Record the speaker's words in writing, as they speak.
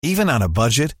Even on a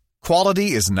budget,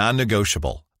 quality is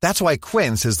non-negotiable. That's why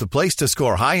Quince is the place to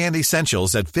score high-end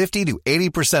essentials at 50 to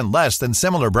 80% less than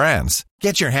similar brands.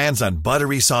 Get your hands on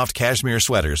buttery soft cashmere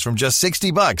sweaters from just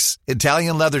 $60,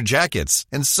 Italian leather jackets,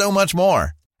 and so much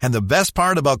more. And the best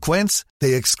part about Quince,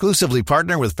 they exclusively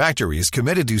partner with factories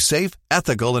committed to safe,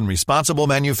 ethical, and responsible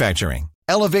manufacturing.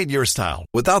 Elevate your style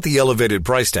without the elevated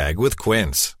price tag with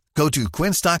Quince. Go to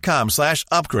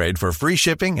quince.com/upgrade for free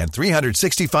shipping and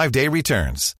 365-day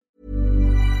returns.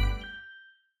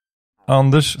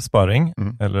 Anders Sparring,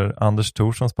 eller Anders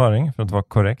Thorsson Sparring för att vara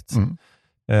korrekt.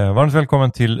 Varmt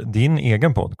välkommen till din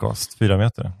egen podcast, 4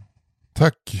 meter.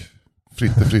 Tack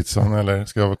Fritte Fritzson, eller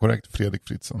ska jag vara korrekt, Fredrik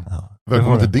Fritzson. Ja,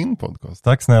 välkommen till din podcast.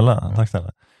 Tack snälla, tack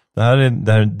snälla. Det här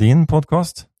är din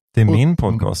podcast, det är min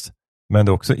podcast, men det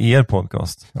är också er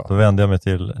podcast. Ja. Då vänder jag mig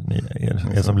till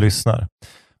er som lyssnar.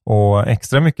 Och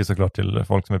extra mycket såklart till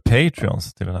folk som är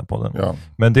Patreons till den här podden. Ja.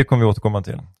 Men det kommer vi återkomma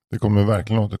till. Det kommer vi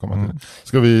verkligen återkomma till.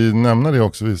 Ska vi nämna det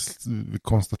också? Vi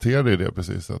konstaterade det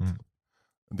precis. Att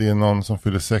det är någon som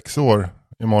fyller 6 år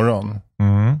imorgon.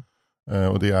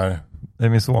 Och det är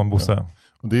min son Bosse. Ja.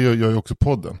 Och det gör ju också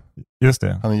podden. Just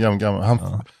det. Han är jämngammal.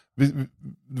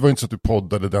 Det var inte så att du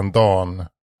poddade den dagen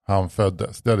han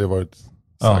föddes. Det hade varit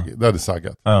det hade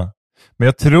saggat. Ja. Men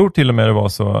jag tror till och med det var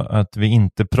så att vi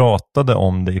inte pratade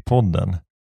om det i podden.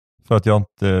 För att jag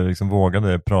inte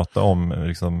vågade prata om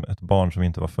ett barn som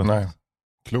inte var fött. Nej,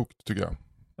 klokt tycker jag.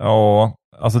 Ja,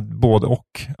 alltså både och.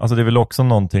 Alltså det är väl också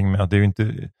någonting med att det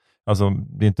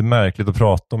är inte märkligt att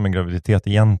prata om en graviditet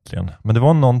egentligen. Men det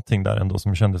var någonting där ändå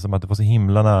som kändes som att det var så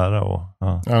himla nära.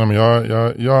 Ja, men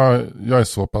jag är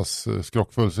så pass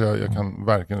skrockfull så jag kan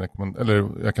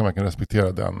verkligen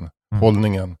respektera den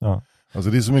hållningen. Ja.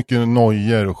 Alltså det är så mycket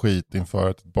nojer och skit inför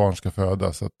att ett barn ska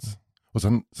födas. Och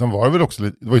sen var det väl också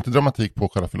det var inte dramatik på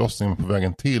själva förlossningen, men på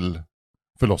vägen till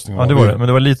förlossningen. Ja, det var det. Men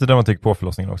det var lite dramatik på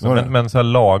förlossningen också. Men så här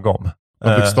lagom.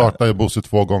 De fick starta i Bosse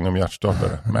 2 gånger med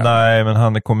hjärtstartare. Nej, men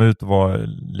han kom ut och var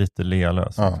lite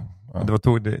lealös. Ja.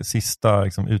 Det sista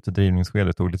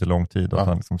utdrivningsskedet tog lite lång tid. Och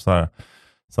han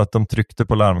så att de tryckte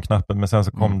på larmknappen, men sen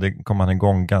så kom han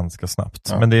igång ganska snabbt.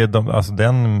 Ja. Men det är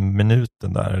den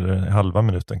minuten där, eller halva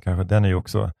minuten kanske, den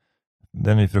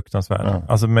är ju fruktansvärd. Ja.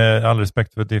 Alltså med all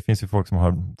respekt, för det finns ju folk som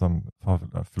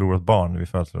har förlorat barn vid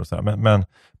födslar och så här.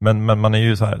 Men man är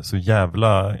ju så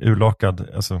jävla urlakad.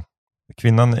 Alltså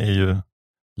kvinnan är ju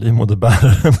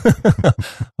livmoderbäraren.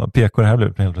 PK det här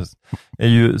blev helt plötsligt. Är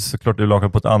ju såklart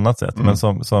urlakad på ett annat sätt. Men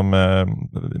som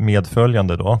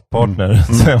medföljande då, partner,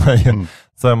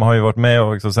 så man har ju varit med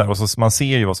och så man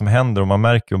ser ju vad som händer och man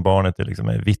märker om barnet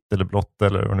är vitt eller blått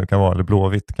eller vad det kan vara, eller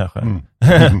blåvitt kanske.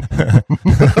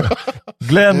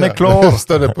 Glenn är klar. Jag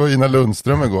röstade på Ina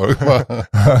Lundström igår.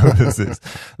 Precis.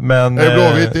 Men är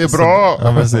blåvitt, det är bra.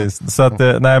 Ja, precis. Så att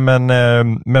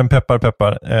men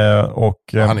peppar och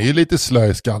han är ju lite slö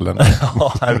i skallen.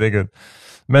 Ja, herregud.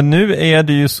 Men nu är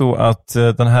det ju så att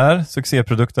den här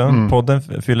succéprodukten, podden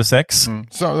fyller 6.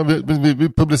 Så, vi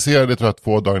publicerade tror jag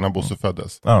 2 dagar när Bosse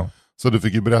föddes. Ja. Så du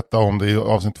fick ju berätta om det i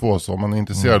avsnitt 2 så om man är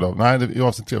intresserad av. Nej, i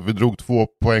avsnitt 3. Vi drog 2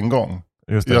 på en gång.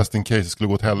 Just in case det skulle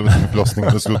gå åt helvete med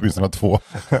förlossningen. Det skulle åtminstone ha 2.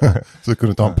 Så vi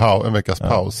kunde ta en veckas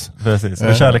paus. Precis.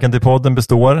 Men kärleken till podden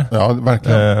består. Ja,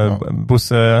 verkligen.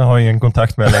 Bosse har ingen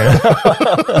kontakt med längre.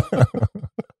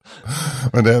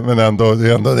 men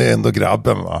det är ändå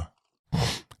grabben, va?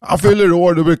 Han fyller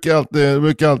år, då brukar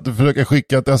jag alltid försöka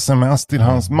skicka ett sms till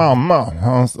hans mamma,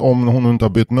 om hon inte har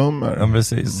bytt nummer. Ja,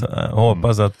 precis. Jag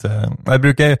hoppas att jag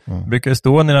brukar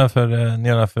stå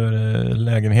nedanför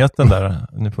lägenheten där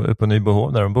uppe på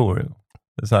Nybohov där de bor.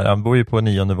 Så här, han bor ju på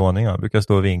 9:e våningen, han brukar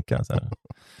stå och vinka så här.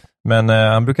 Men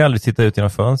han brukar aldrig titta ut genom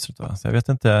fönstret, va? Så jag vet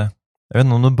inte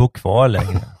om de bor kvar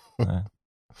längre.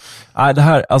 Nej, det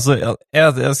här, alltså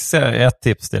jag ska säga ett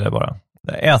tips till det bara.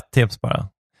 Ett tips bara.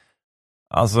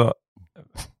 Alltså,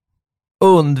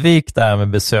 undvik det här med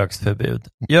besöksförbud.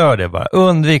 Gör det bara.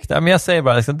 Undvik det. Men jag säger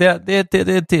bara, liksom, det är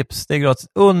ett tips. Det är gratis.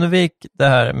 Undvik det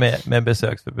här med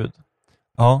besöksförbud.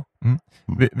 Ja.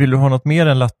 Vill du ha något mer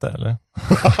än latte, eller?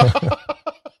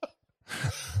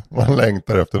 Man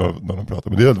längtar efter när de pratar.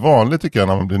 Men det är helt vanligt tycker jag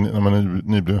när man är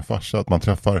nybliven farsa att man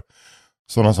träffar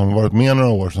sådana som har varit med några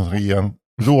år som ska ge en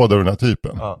råd av den här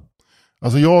typen. Ja.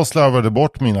 Alltså jag slarvade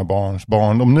bort mina barns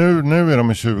barn. Nu är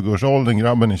de i 20-årsåldern,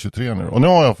 grabben är 23 nu. Och nu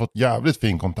har jag fått jävligt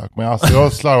fin kontakt med. Alltså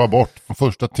jag slarvar bort de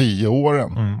första 10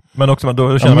 åren. Men också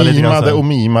då känner man lite grann och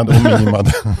mimade.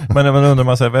 Men man undrar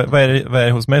man säger, vad är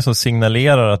det hos mig som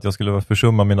signalerar att jag skulle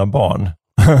försumma mina barn?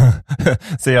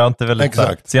 Ser jag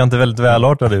inte väldigt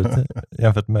välartad ut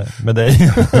jämfört med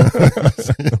dig?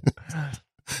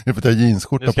 Det är för att jag har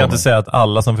jeansskjorta på mig. Jag ska inte säga att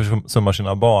alla som försummar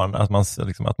sina barn, att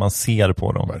man ser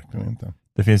på dem. Verkligen inte.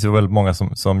 Det finns ju väldigt många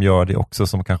som gör det också,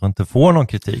 som kanske inte får någon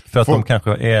kritik. För att de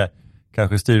kanske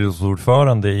är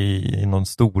styrelseordförande i någon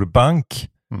stor bank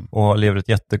och lever ett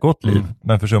jättegott liv,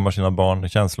 men försummar sina barn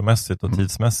känslomässigt och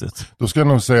tidsmässigt. Då ska jag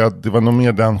nog säga att det var nog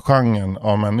mer den genren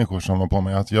av människor som var på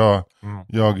mig. Att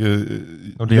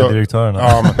Nordea-direktörerna.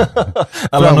 Ja,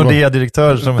 alla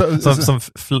Nordea-direktörer som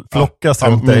flockas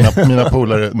runt dig. Mina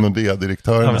polare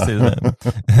Nordea-direktörerna.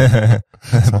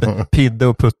 Ja, Pidde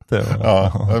och Putte.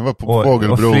 Jag var på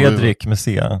Fågelbro. Och Fredrik med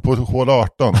C. På hål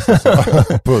 18.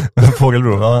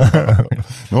 Fågelbro, ja.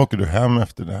 Nu åker du hem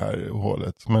efter det här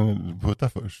hålet. Men Putta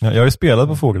först. Ja, jag har ju spelat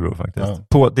på Fågelbro faktiskt. Ja.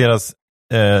 På deras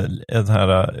en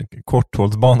här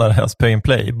korthållsbana, deras pay and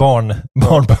play,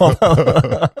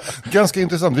 barnbanan. Ganska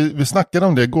intressant. Vi snackade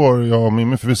om det igår, jag och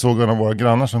Mimmi, för vi såg en av våra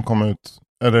grannar som kom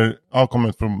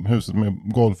ut från huset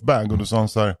med golfbag, och då sa han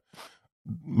så här: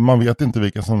 man vet inte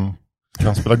vilka som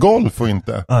kan spela golf och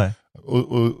inte. Nej.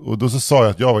 Och då så sa jag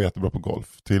att jag var jättebra på golf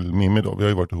till Mimmi då. Vi har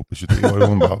ju varit ihop i 23 år och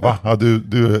hon bara, va? Ja,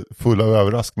 du är full av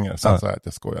överraskningar. Sen sa jag att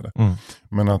jag skojade.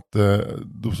 Men att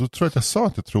då så tror jag att jag sa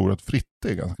att jag tror att Fritte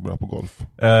är ganska bra på golf.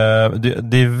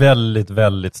 Det är väldigt,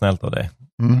 väldigt snällt av dig.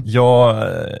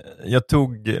 Jag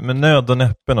tog med nöd och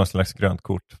näppe någon slags grönt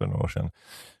kort för några år sedan.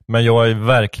 Men jag är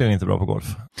verkligen inte bra på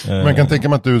golf. Men jag kan tänka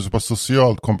mig att du är så pass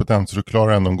socialt kompetent så du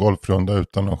klarar ändå en golfrunda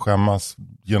utan att skämmas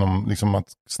genom liksom att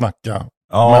snacka.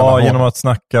 Ja, genom att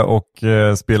snacka och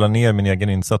spela ner min egen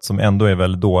insats som ändå är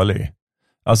väldigt dålig.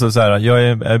 Alltså så här, jag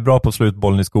är bra på att slå ut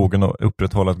bollen i skogen och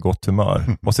upprätthålla ett gott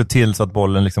humör. Och se till så att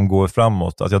bollen liksom går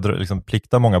framåt. Att jag liksom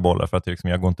pliktar många bollar för att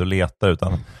jag går inte och letar,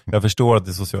 utan jag förstår att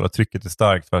det sociala trycket är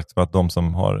starkt faktiskt, för att de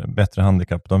som har bättre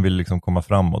handikapp, de vill liksom komma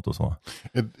framåt och så.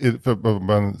 För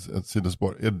ett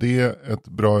sidospår, är det ett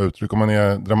bra uttryck, om man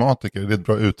är dramatiker, är det ett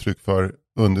bra uttryck för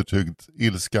undertryckt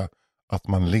ilska? Att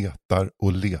man letar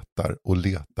och letar och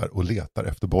letar och letar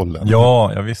efter bollen.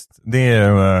 Ja visst.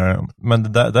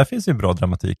 Men där finns ju bra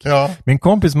dramatik. Ja. Min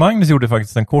kompis Magnus gjorde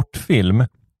faktiskt en kortfilm.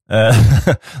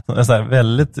 Så här,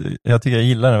 väldigt, jag tycker jag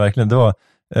gillar den verkligen. Det var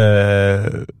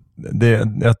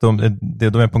att de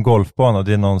är på en golfbana och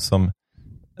det är någon som,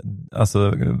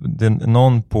 alltså det är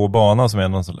någon på banan som är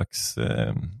någon slags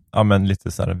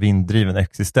lite så här vinddriven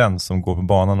existens som går på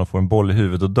banan och får en boll i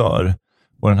huvudet och dör.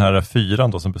 Och den här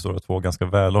fyran då, som består av två ganska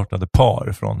välartade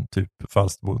par från typ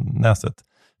Falsterbonäset,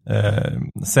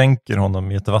 sänker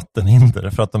honom i ett vattenhinder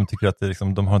för att de tycker att det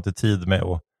liksom, de har inte tid med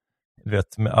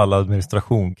med all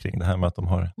administration kring det här med att de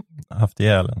har haft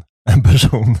ihjäl en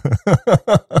person.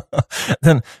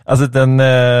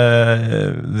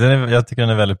 Jag tycker den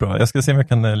är väldigt bra. Jag ska se om jag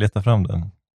kan leta fram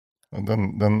den.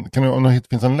 Om det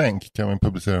finns en länk kan vi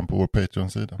publicera den på vår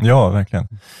Patreon-sida. Ja, verkligen.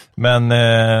 Men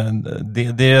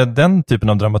den typen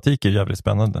av dramatik är jävligt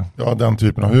spännande. Ja, den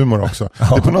typen av humor också. Ja.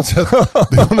 Det är på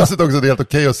något sätt också helt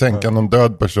okej att sänka någon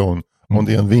död person om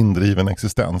det är en vinddriven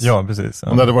existens. Ja, precis.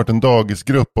 Ja. Om det hade varit en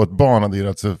dagisgrupp och ett barn hade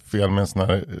irrat sig fel med en sån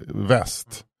här väst.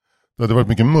 Det hade varit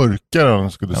mycket mörkare om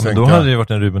de skulle sänka. Men då hade det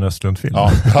varit en Ruben Östlund-film.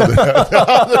 Ja, det hade det.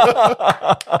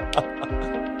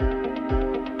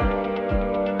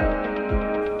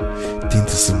 Det är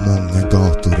inte så många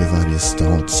gator i varje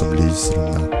stad som lyser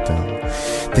om natten.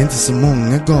 Det är inte så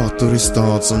många gator i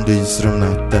stad som lyser om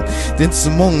natten. Det är inte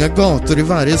så många gator i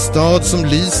varje stad som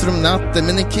lyser om natten.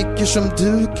 Men en kicker som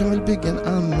du kan väl bygga en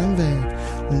annan väg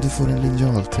om du får en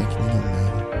linjalteckning av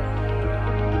mig.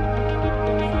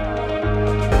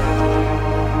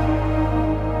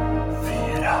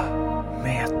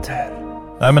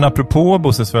 Nej, men apropå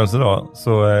Bosses födelsedag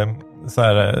så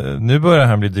här, nu börjar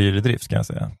han bli dyr i drift, kan jag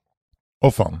säga.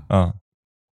 Åh fan. Ja.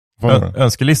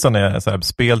 Önskelistan är så här,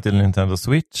 spel till Nintendo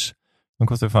Switch. De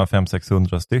kostar fan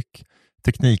 500-600 styck.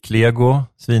 Teknik-Lego,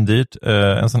 svindyrt.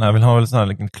 En sån här, vill ha väl sån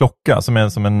här en klocka som är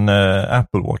som en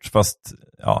Apple Watch, fast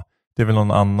ja, det är väl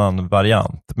någon annan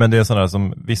variant. Men det är sån där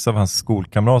som vissa av hans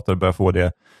skolkamrater börjar få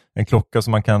det. En klocka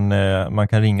som man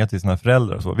kan ringa till sina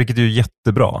föräldrar och så, vilket är ju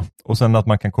jättebra. Och sen att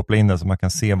man kan koppla in den så man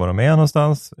kan se var de är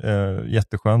någonstans.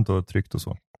 Jätteskönt och tryggt och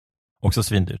så. Också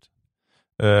svindyrt.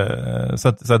 Så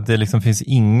att det liksom finns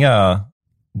inga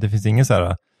så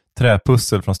här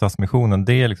träpussel från Stadsmissionen.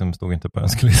 Det liksom stod inte på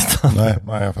önskelistan. Nej,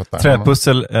 jag fattar.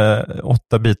 Träpussel,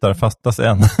 8 bitar, fattas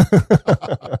en.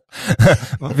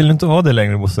 Vill du inte ha det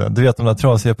längre, Bosse? Du vet de där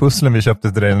trasiga pusslen vi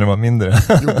köpte till dig när du var mindre.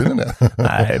 Gjorde ni det?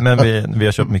 Nej, men vi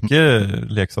har köpt mycket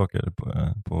leksaker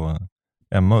på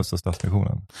Emmaus och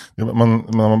Stadsmissionen.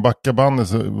 När man backar bandet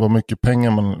så var mycket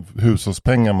pengar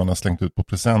hushållspengar man har slängt ut på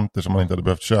presenter som man inte hade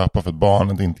behövt köpa för att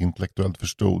barnet inte intellektuellt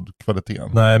förstod kvaliteten.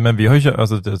 Nej, men vi har ju köpt,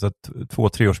 alltså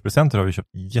 2-3-årspresenter har vi köpt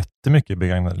jättemycket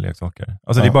begagnade leksaker.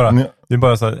 Alltså det är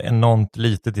bara så här enormt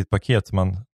litet i ett paket som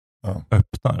man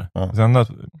öppnar. Ja. Sen att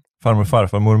farmor och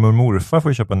farfar, mormor och morfar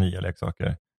får ju köpa nya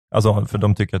leksaker. Alltså för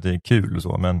de tycker att det är kul och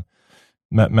så, men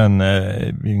det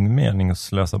är ingen mening att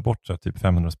slösa bort så typ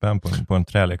 500 spänn på en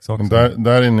träleksak. Men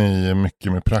där är ni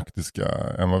mycket mer praktiska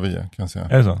än vad vi är, kan jag säga.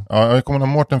 Är det så? Ja, jag kommer när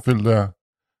Mårten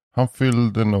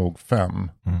fyllde nog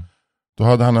 5. Då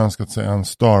hade han önskat sig en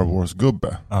Star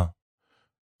Wars-gubbe.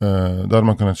 Där hade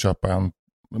man kunnat köpa en.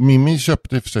 Mimmi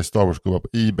köpte i och för sig Star Wars-gubbar på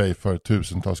eBay för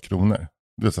tusentals kronor.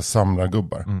 Det är så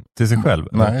samlargubbar. Till sig själv?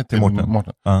 Nej, till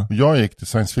Mårten. Jag gick till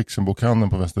science fiction-bokhandeln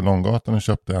på Västerlånggatan och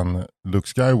köpte en Luke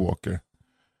Skywalker.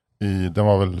 Den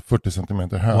var väl 40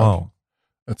 centimeter hög. Wow.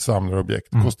 Ett samlarobjekt.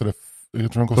 Kostade,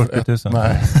 jag tror den kostade 40 000?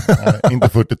 Nej, inte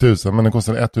 40 000, men den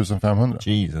kostade 1500.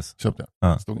 Jesus. Köpte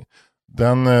jag.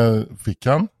 Den fick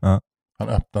han. Han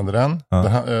öppnade den.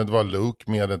 Det var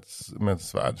Luke med ett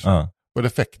svärd.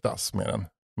 Började fäktas med den.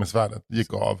 Med svärdet.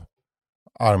 Gick av.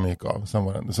 Armen gick av. Sen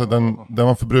var den. Så den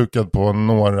var förbrukad på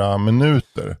några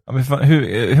minuter. Ja, men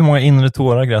hur många inre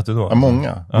tårar grät du då? Ja,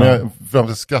 många. Men jag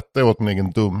framför skrattade åt min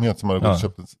egen dumhet som hade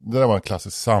köpt. Det där var en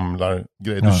klassisk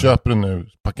samlargrej. Du köper den nu,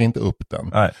 packa inte upp den.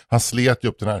 Nej. Han slet ju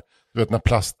upp den här. Du vet när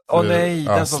plast... nej,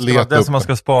 den som man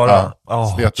ska spara.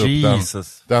 Slet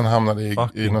Jesus. upp den. Den hamnade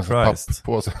i någon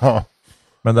papppåse. Ja.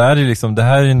 Men det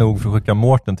här är nog för att skicka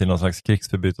Mårten till någon slags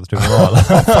krigsförbrytartribunal.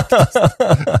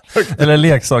 Eller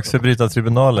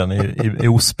leksaksförbrytartribunalen i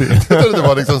Osby. Jag tror det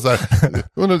var liksom så här,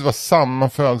 det var samma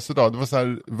födelsedag. Det var så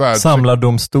här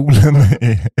Samlardomstolen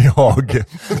i Haag.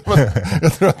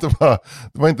 Jag tror att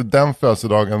det var inte den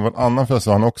födelsedagen, det var en annan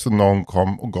födelsedag. Också någon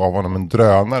kom och gav honom en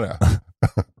drönare.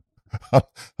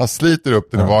 Han sliter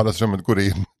upp den i vardagsrummet, går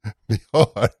in. Vi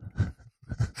hör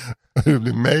det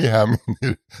blir mayhem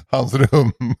i hans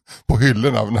rum på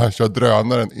hyllorna när han kör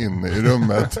drönaren inne i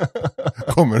rummet.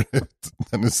 Kommer ut,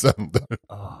 den är sönder.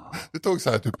 Det tog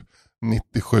så här typ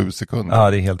 97 sekunder.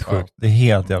 Ja, det är helt sjukt. Det är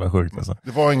helt jävla sjukt alltså.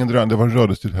 Det var ingen drönare, det var en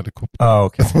radiostyrd helikopter.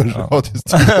 Okay. Det var en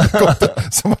radiostyrd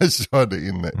helikopter som han körde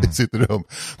inne i sitt rum.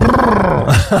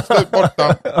 Slut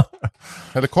borta.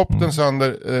 Helikoptern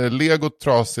sönder, legot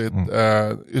trasigt,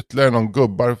 ytterligare någon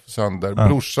gubbar sönder,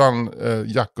 brorsan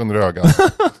jack under ögat.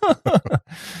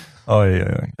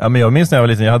 Oj. Ja, men jag minns när jag var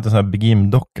liten, jag hade en sån här Big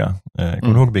Jim-docka.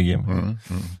 Kommer du ihåg Big Jim?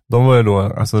 De var ju då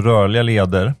alltså rörliga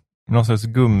leder, någon slags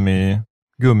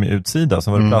gummiutsida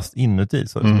som var plast inuti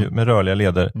så, med rörliga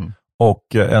leder. Och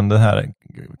den här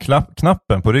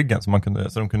knappen på ryggen så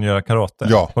de kunde göra karate.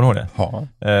 Ja. Kommer du ihåg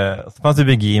det? Så fanns det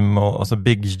Big Jim och så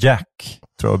Big Jack,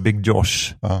 tror jag, Big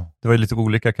Josh. Det var ju lite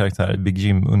olika karaktärer i Big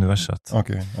Jim-universet.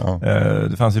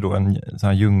 Det fanns ju då en sån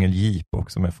här djungeljeep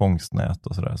också med fångstnät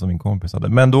och sådär som min kompis hade.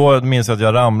 Men då minns jag att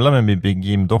jag ramlade med min Big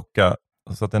Jim-docka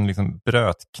så att den liksom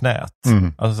bröt knät.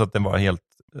 Alltså så att den var helt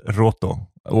rått.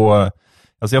 Och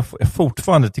alltså jag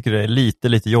fortfarande tycker det är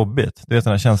lite jobbigt. Du vet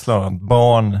den här känslan av att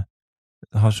barn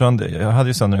har sönder, jag hade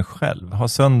ju sönder den själv, har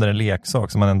sönder en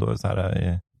leksak som man ändå är så här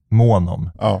är mån om.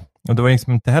 Och det var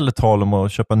liksom inte heller tal om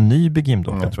att köpa en ny Big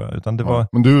Jim-docka tror jag, utan det var...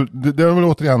 Men det är väl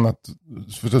återigen att,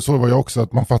 för så var jag också,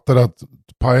 att man fattade att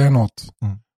pajar något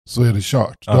så är det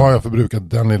kört. Då har jag förbrukat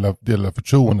den lilla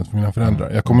förtroendet för mina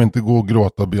föräldrar. Jag kommer inte gå och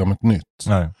gråta och be om ett nytt.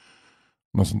 Nej.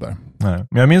 Något sånt där. Nej.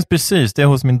 Men jag minns precis, det är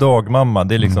hos min dagmamma.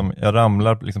 Det är liksom, jag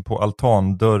ramlar liksom på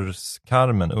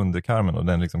altandörrskarmen, underkarmen och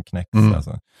den liksom knäcks.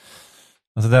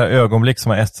 Alltså det här ögonblick som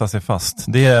har etsat sig fast.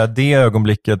 Det är det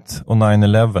ögonblicket och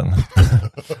 9/11.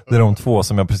 Det är de två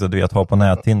som jag precis vet har på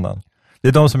näthinnan. Det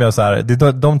är de som jag så här, det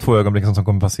är de två ögonblicken som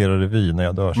kommer passera revy när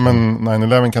jag dör. Men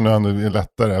 9/11 kan du ändå bli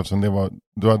lättare eftersom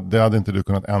det hade inte du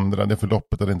kunnat ändra. Det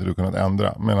förloppet hade inte du kunnat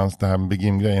ändra. Medan det här med Big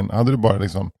Jim-grejen hade du bara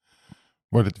liksom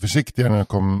varit lite försiktigare när jag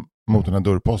kom mot den här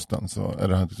dörrposten.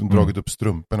 Eller hade liksom dragit upp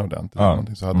strumpen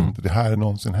ordentligt. Så hade inte det här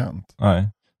någonsin hänt. Nej.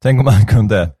 Tänk om man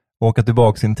kunde åka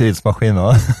tillbaka sin tidsmaskin.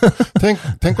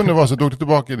 Tänk om det var så att du åkte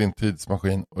tillbaka i din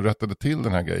tidsmaskin och rättade till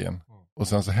den här grejen. Och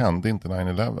sen så hände inte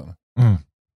 9/11.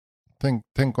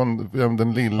 Tänk om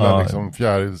den lilla liksom,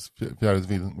 fjärdes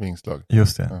vingslag.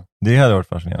 Just det. Det hade varit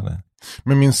fascinerande.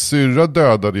 Men min syrra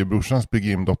dödade ju brorsans Big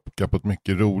Jim-docka på ett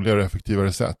mycket roligare och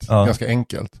effektivare sätt. Ganska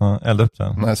enkelt. Elda upp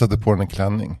den. Nej, jag satte på den en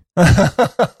klänning.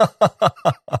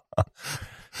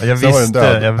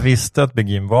 Jag visste att Big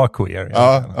Jim var queer.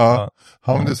 Ja.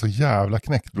 Han blev så jävla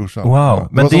knäckt, brorsan. Wow,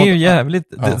 men det är ju jävligt,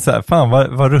 fan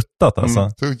vad ruttat alltså.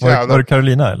 Var det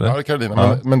Carolina eller? Ja, det är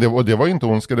Carolina. Men det var ju inte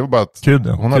ondska, det var bara att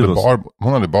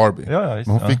hon hade Barbie. Ja, men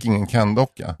hon fick ingen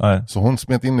Ken-docka. Så hon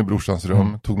smet in i brorsans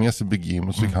rum, tog med sig Big Jim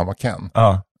och så fick han vara Ken.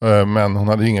 Ja. Men hon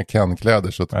hade ju inga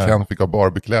Ken-kläder, så att Ken fick ha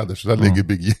Barbie-kläder. Så där ligger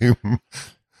Big Jim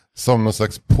som någon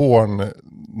slags porn.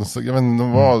 Jag vet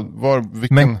inte,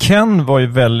 vilken... Men Ken var ju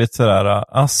väldigt sådär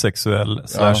asexuell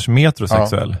 /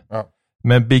 metrosexuell. Ja.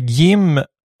 Men Big Jim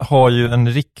har ju en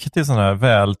riktig sån här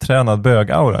vältränad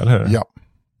bögaura, eller hur? Ja.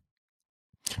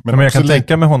 Men jag kan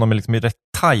tänka med honom liksom i rätt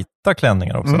tajta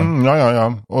klänningar också.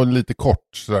 Ja. Och lite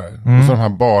kort sådär. Och så de här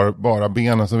bara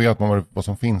benen, så vet man vad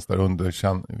som finns där under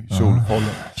kjolfållen.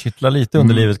 Kittlar lite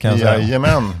under livet kan jag säga.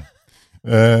 Jajamän.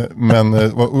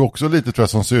 Men också lite tror jag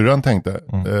som syrran tänkte.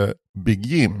 Big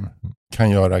Jim kan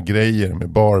göra grejer med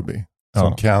Barbie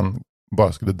som Ken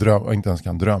bara skulle drömma, inte ens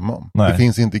kan drömma om. Nej. Det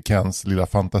finns inte i Kens lilla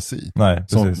fantasi. Nej,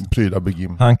 som prylar Big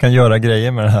Jim. Han kan göra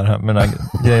grejer med det här, med den här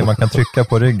grejer man kan trycka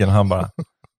på ryggen. Han bara...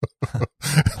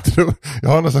 Jag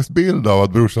har en slags bild av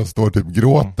att brorsan står typ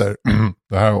gråter.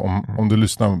 Det här, om du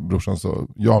lyssnar brorsan, så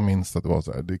jag minns att det var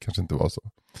så här. Det kanske inte var så.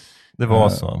 Det var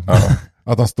så.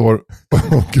 Att han står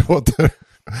och gråter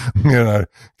med den här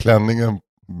klänningen,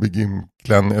 Big Jim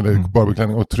klänning eller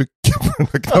Barbie-klänning, och trycker på den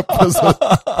här knappen så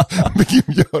att Big Jim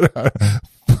gör det här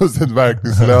på sitt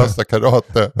verkningslösa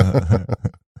karate.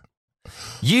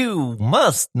 You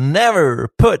must never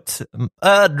put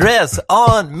a dress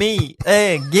on me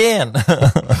again.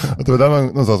 Det var där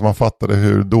någonstans man fattade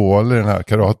hur dålig den här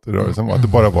karaterörelsen var. Att det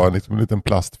bara var liksom en liten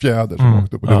plastfjäder som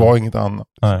åkte upp. Och det var inget annat.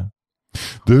 Nej.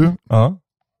 Du,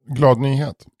 glad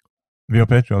nyhet. Vi har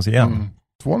Patreons igen.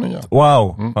 2 nya.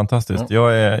 Wow, fantastiskt.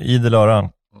 Jag är idel öran.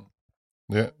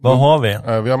 Vad har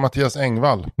vi? Vi har Mattias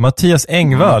Engvall. Mattias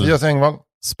Engvall.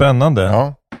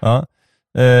 Spännande. Ja.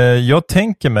 Jag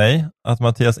tänker mig att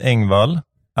Mattias Engvall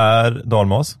är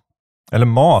dalmas. Eller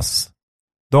mas.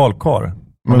 Dalkar.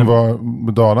 Men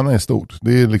Dalarna är stort.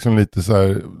 Det är liksom lite så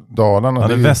här Dalarna.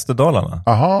 Han är Västerdalarna.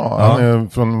 Aha, han är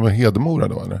från Hedemora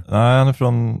då eller? Nej, han är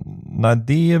från... Nej,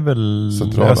 det är väl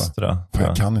centrala. Östra.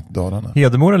 Jag kan inte Dalarna.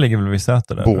 Hedemora ligger väl vid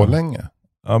Säter där. Borlänge.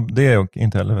 Ja, det är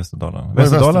inte heller Västerdalarna.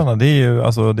 Västerdalarna, det är ju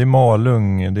alltså, det är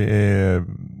Malung, det är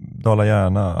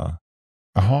Dala-Järna.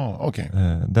 Jaha, okej.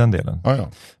 Den delen. Ja.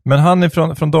 Men han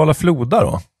är från Dala-Floda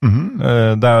då.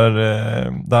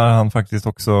 Där han faktiskt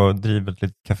också driver ett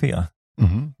litet café.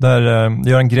 Där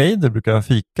Göran Greider brukar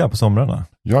fika på somrarna.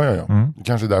 Ja.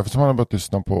 Kanske därför som han har börjat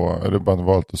lyssna på, eller bara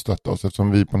valt att stötta oss,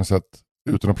 eftersom vi på något sätt,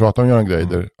 utan att prata om Göran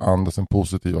Greider, andas en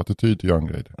positiv attityd till Göran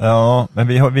Greider. Ja, men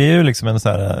vi är ju liksom en så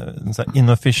här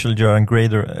inofficial Göran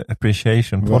Greider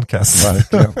appreciation podcast.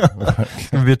 Verkligen.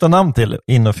 Vi byter namn till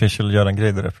inofficial Göran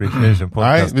Greider appreciation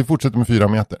podcast. Nej, vi fortsätter med 4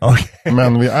 meter. Okay.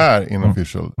 Men vi är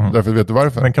inofficial. Därför vet du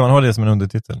varför? Men kan man ha det som en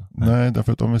undertitel? Nej,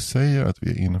 därför att om vi säger att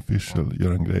vi är inofficial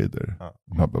Göran Greider,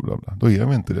 bla bla bla, då är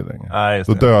vi inte det längre. Nej,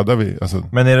 då dödar vi. Alltså.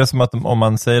 Men är det som att om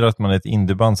man säger att man är ett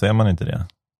indieband så är man inte det?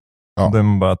 Ja. Då är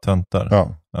man bara töntar.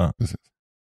 Ja. Precis.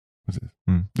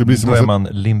 Det blir som då är man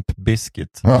Limp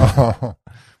Bizkit.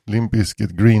 Limp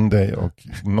Bizkit, Green Day och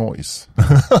Noise.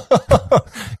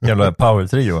 Jävla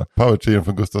power-trio. Power-trio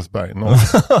från Gustavsberg.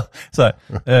 Så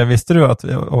här, visste du att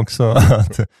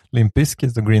Limp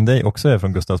Bizkit och Green Day också är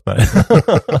från Gustavsberg?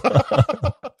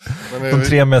 De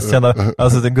 3 mest kända.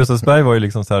 Alltså Gustavsberg var ju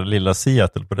liksom så här lilla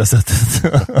Seattle på det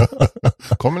sättet.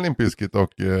 Kommer Limp Bizkit och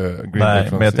Green Day från Nej,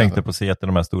 men jag Seattle? tänkte på Seattle,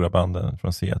 de här stora banden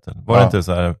från Seattle. Var det inte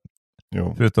så här...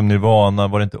 Jo. Förutom Nirvana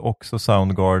var det inte också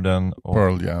Soundgarden och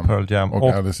Pearl Jam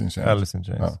och Alice in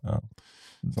Chains. Ja.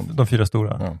 De 4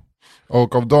 stora. Ja.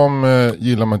 Och av dem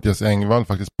gillar Mattias Engvall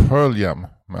faktiskt Pearl Jam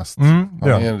mest. Han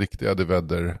är en riktig Eddie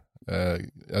Vedder.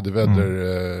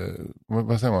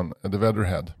 Vad säger man? Eddie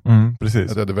Vedderhead.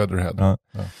 Precis. Eddie Vedderhead. Ja.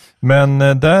 Men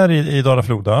där i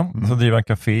Dala-Floda så driver han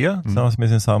café tillsammans med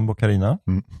sin sambo Carina.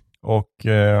 Och,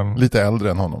 lite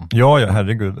äldre än honom. Ja,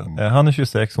 herregud. Han är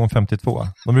 26, hon 52.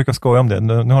 De brukar skoja om det.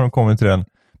 Nu har de kommit till den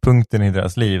punkten i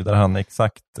deras liv där han är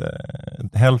exakt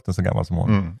hälften så gammal som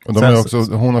hon. Och de är också,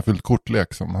 hon har fyllt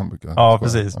kortlek som han brukar. Ja,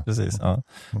 precis. Ja.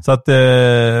 Så att,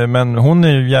 men hon är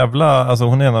ju alltså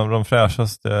hon är en av de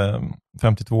fräschaste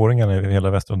 52-åringarna i hela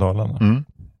västra Dalarna.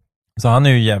 Så han är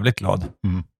ju jävligt glad.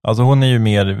 Alltså hon är ju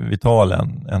mer vital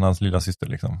än hans lilla syster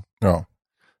liksom. Ja.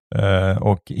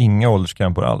 Och inga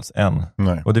ålderskrämpor alls än.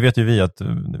 Nej. Och det vet ju vi att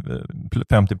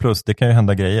 50 plus, det kan ju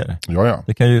hända grejer. Ja.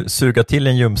 Det kan ju suga till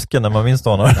en ljumske när man minst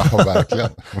anar. Ja, verkligen.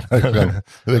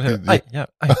 Aj,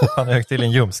 fan jag högg till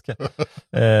en ljumske.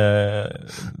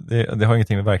 Det har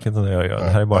ingenting med verkligheten att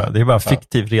göra. Det är bara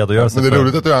fiktiv redogörelse. Men det är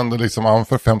roligt att du ändå liksom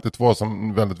anför 52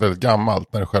 som väldigt, väldigt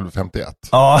gammalt när du själv är 51.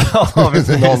 Ja, det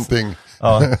är någonting.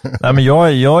 Ja. Nej, men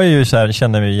jag är ju så här,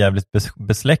 känner mig jävligt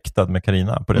besläktad med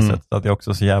Carina på det sättet att jag också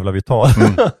är så jävla vital.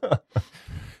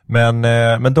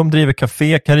 Men de driver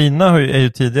café. Carina är ju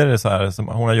tidigare så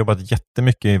här, hon har jobbat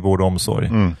jättemycket i vård och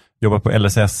omsorg. Jobbat på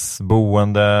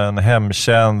LSS-boenden,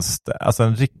 hemtjänst, alltså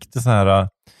en riktig så här,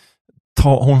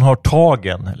 hon har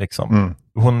tagen liksom.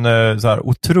 Hon så här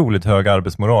otroligt hög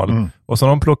arbetsmoral. Och så har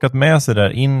de plockat med sig där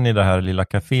in i det här lilla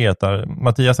caféet där.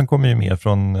 Mattias kommer ju med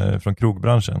från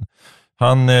krogbranschen.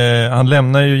 Han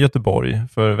lämnar ju Göteborg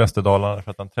för Västerdalarna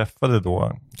för att han träffade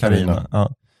då Carina.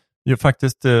 Ja. Ju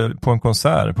faktiskt på en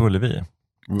konsert på Ullevi.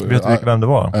 Vet du vem det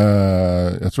var?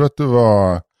 Jag tror att det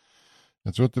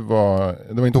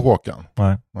var inte Håkan.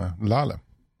 Nej. Lalle.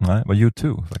 Nej, det var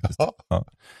U2 faktiskt. Ja.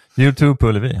 U2 på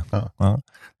Ullevi. Ja.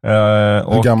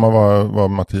 Hur gammal var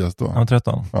Mattias då? Han var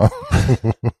 13. Ja.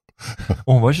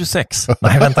 Och hon var 26.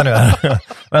 Nej, vänta nu här.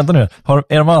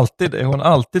 Är hon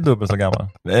alltid dubbelt så gammal?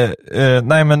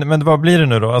 Nej, men vad blir det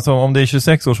nu då? Alltså om det är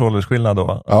 26 års åldersskillnad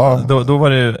då? Ja. Då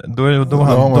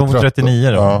var hon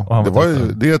 39 då. Ja. Och han det var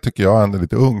ju, det tycker jag ändå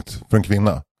lite ungt för en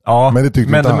kvinna. Ja, men det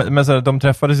tyckte inte han. Men så här, de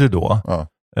träffades ju då. Ja.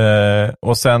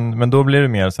 Och sen, men då blir det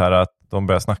mer så här att de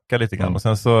börjar snacka lite grann. Och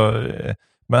sen så,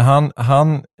 men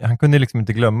han kunde liksom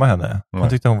inte glömma henne. Han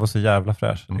tyckte hon var så jävla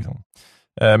fräsch liksom.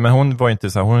 Men hon var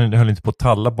inte så här, hon höll inte på att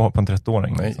talla på en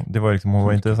 30-åring. Liksom. Det var liksom, hon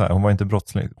var inte så här, hon var inte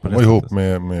brottslig. Hon var ihop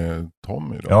med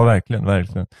Tommy då. Ja, verkligen.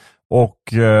 Och,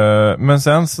 men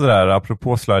sen så där,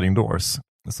 apropå sliding doors.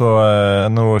 Så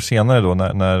några år senare då,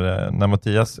 när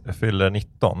Mattias fyller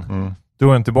 19, då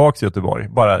är han tillbaka i Göteborg,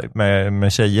 bara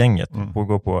med tjejgänget. Och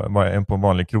går på en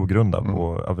vanlig krogrunda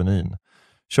på Avenyn.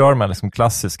 Kör man liksom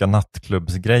klassiska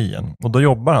nattklubbsgrejen. Och då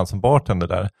jobbar han som bartender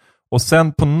där. Och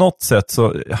sen på något sätt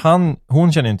så,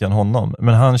 hon känner inte igen honom,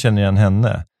 men han känner igen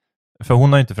henne. För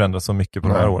hon har inte förändrats så mycket på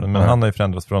de här åren, men han har ju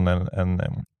förändrats från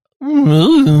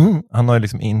han har ju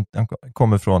liksom han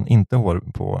kommer från inte hår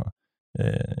på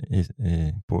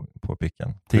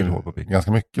picken till hår på picken.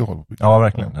 Ganska mycket hår på picken. Ja,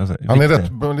 verkligen. Alltså, han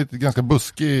är lite ganska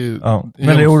buskig. Ja.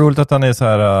 Men det är oroligt att han är så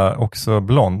här också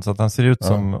blond, så att han ser ut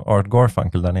som Art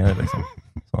Garfunkel där nere liksom.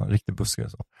 Så, riktigt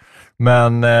buskig så.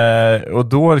 Men, och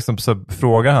då liksom så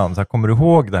frågar han, så här, kommer du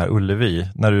ihåg det här Ullevi?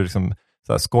 När du liksom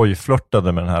så här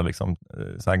skojflörtade med den här liksom,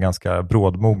 så här ganska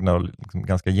brådmogna och liksom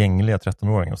ganska gängliga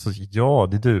 13-åringen. Och så, ja,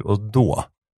 det är du. Och då,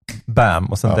 bam.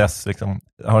 Och sen dess liksom,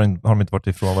 har de inte varit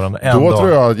ifrån varandra en dag. Då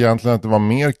tror jag egentligen att det var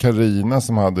mer Carina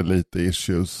som hade lite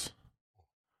issues.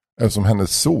 Eftersom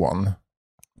hennes son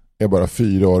är bara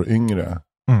 4 år yngre.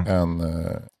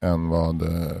 Än vad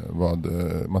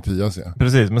Mattias är.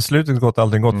 Precis, men slutet gått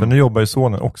allting gott. För nu jobbar ju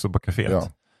sonen också på kaféet. Ja.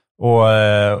 Och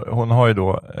hon har ju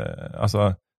då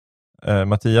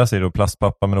Mattias är då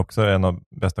plastpappa, men också en av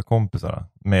bästa kompisarna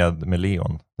med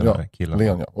Leon, den här killen.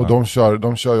 Leon, ja. Och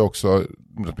de kör ju också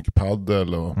rätt mycket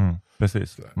paddel och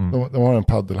precis. De har en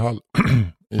paddelhall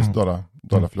i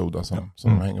Dala-Floda som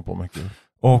de hänger på mycket.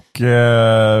 Och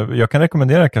jag kan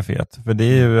rekommendera kaféet, för det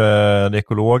är ju det är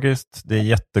ekologiskt, det är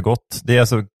jättegott. Det är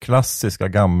alltså klassiska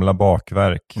gamla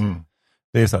bakverk.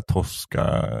 Det är så här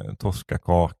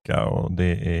toskakaka och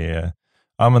det är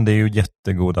men det är ju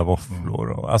jättegoda våfflor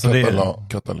och alltså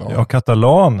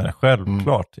katalaner,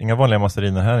 självklart. Inga vanliga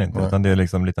massariner här inte, utan det är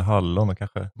liksom lite hallon och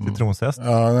kanske citronzest.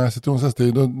 Ja, nej, citronzest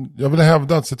jag vill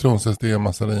hävda att citronzest är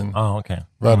massarin. Okej.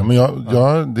 Men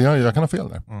jag kan ha fel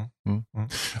där.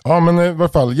 Ja, men i alla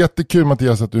fall jättekul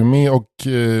Mattias att du är med, och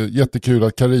jättekul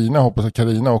att Carina, hoppas att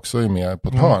Carina också är med på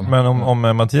ett hörn. Men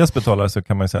om Mattias betalar så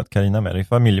kan man ju säga att Carina är med i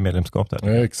familjemedlemskap där.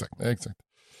 Ja, exakt.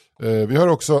 Vi har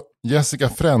också Jessica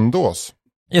Frändås.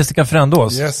 Jessica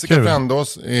Frändås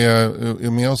är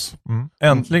med oss.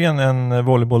 Äntligen en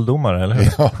volleybolldomare, eller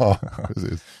hur? Ja,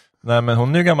 precis. Nej, men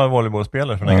hon är ju gammal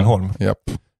volleybollspelare från Ängelholm. Japp.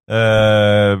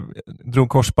 Drog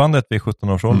korsbandet vid 17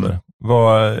 års ålder.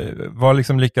 Var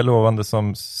liksom lika lovande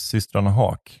som systrarna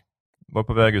Haak. Var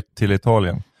på väg ut till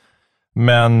Italien.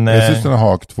 Men är systrarna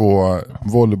Haak 2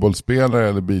 volleybollspelare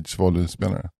eller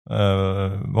beachvolleyspelare?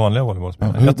 Vanliga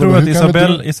volleybollspelare. Jag tror att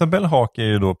Isabelle Haak är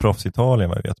ju då proffs i Italien,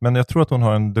 vad jag vet. Men jag tror att hon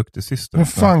har en duktig syster. Hur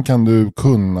fan kan du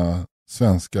kunna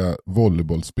svenska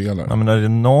volleybollspelare? Ja, men när det är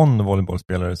någon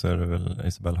volleybollspelare så är det väl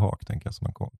Isabelle Haak, tänker jag, som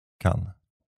man kan.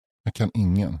 Jag kan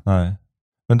ingen. Nej.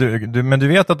 Men du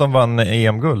vet att de vann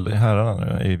EM-guld i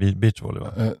herrarna i beachvolley, va?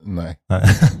 Nej.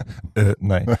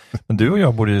 Nej. Men du och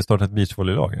jag borde ju starta ett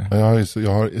beachvolleylag. Jag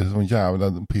har sån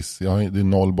jävla piss. Det är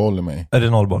 0 boll i mig. Är det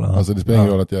 0 boll? Ja. Alltså det spelar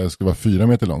ingen roll att jag ska vara 4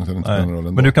 meter lång. Så det inte spelar någon roll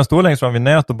ändå. Men du kan stå längst fram vid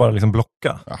nät och bara liksom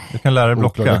blocka. Du kan lära dig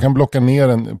blocka. Jag kan blocka ner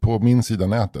den på min sida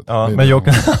nätet. Ja, men jag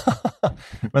kan...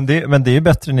 men det är ju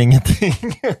bättre än ingenting.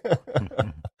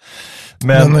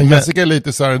 Men Jessica är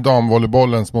lite så här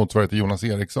damvolleybollens motsvarighet till Jonas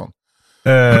Eriksson.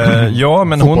 Ja,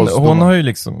 men hon har ju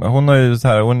liksom, hon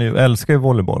älskar ju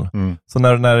volleyboll. Så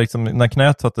när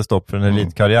knät satte stopp för en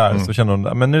elitkarriär så kände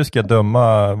hon, men nu ska jag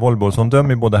döma volleyboll. Så hon dömer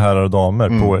ju både herrar och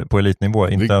damer på elitnivå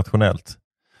internationellt.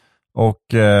 Och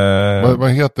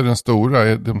vad heter den stora?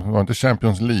 Det var inte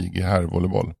Champions League i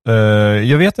herrvolleyboll?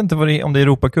 Jag vet inte om det är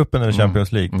Europacupen eller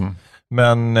Champions League.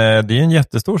 Men det är en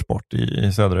jättestor sport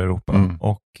i södra Europa.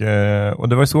 Och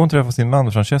det var ju så hon träffade sin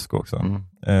man Francesco också.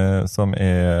 Som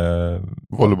är...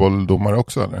 Volleybolldomare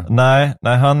också, eller?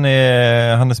 Nej, han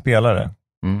är spelare.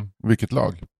 Vilket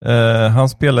lag? Han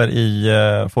spelar i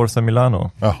Forza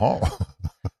Milano. Jaha.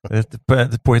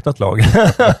 Ett påhittat lag.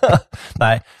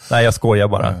 nej, jag skojar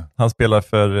bara. Han spelar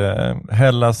för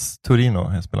Hellas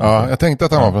Torino. Jag tänkte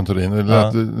att han var från Torino.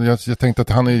 Jag tänkte att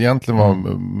han egentligen var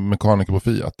mekaniker på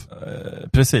Fiat.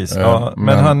 Precis,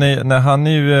 men han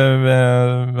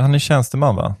är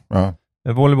tjänsteman, va? Ja.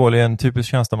 Volleyboll är en typisk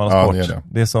tjänstemannasport. Ja,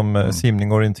 det är som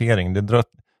simning och orientering. Det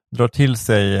drar till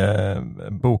sig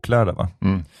boklärda, va?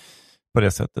 På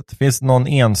det sättet. Det finns någon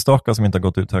enstaka som inte har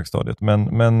gått ut högstadiet,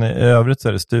 men i övrigt så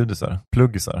är det studisar,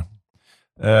 pluggisar.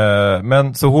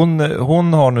 Men så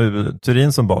hon har nu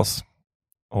Turin som bas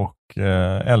och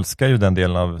älskar ju den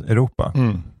delen av Europa.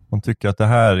 Hon tycker att det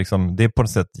här liksom, det är på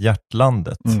något sätt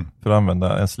hjärtlandet, för att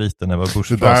använda en sliten näva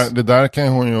bushfras. Det där kan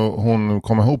hon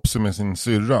komma ihop sig med sin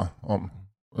syrra om.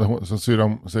 Så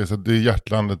syrran säger så att det är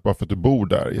hjärtlandet bara för att du bor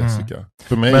där, Jessica.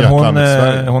 För mig är hjärtlandet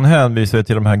Sverige. Hon hänvisar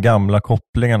till de här gamla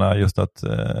kopplingarna, just att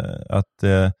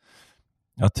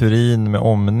Turin med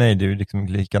omnejd är ju liksom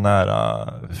lika nära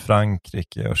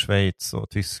Frankrike och Schweiz och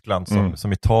Tyskland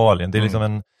som Italien. Det är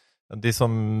liksom det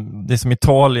är som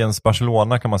Italiens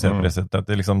Barcelona, kan man säga på det sättet. Att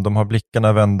det är liksom, de har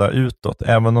blickarna vända utåt,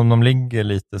 även om de ligger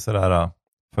lite sådär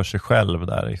för sig själv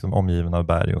där, liksom omgiven av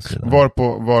berg och så vidare.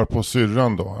 Var på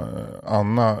syrran då,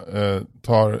 Anna,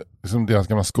 tar liksom deras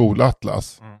gamla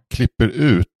skolatlas, klipper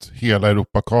ut hela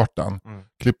Europakartan,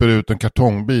 klipper ut en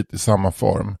kartongbit i samma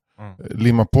form,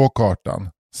 limmar på kartan,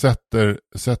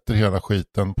 sätter hela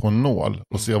skiten på en nål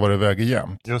och ser vad det väger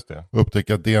jämnt. Just det. Och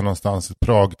upptäcker att det är någonstans i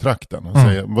Pragtrakten. Och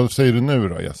säger, vad säger du nu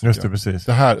då, Jessica? Just det, precis.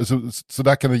 Det här, så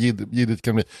där kan det gidigt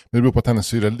kan bli. Men det beror på att hennes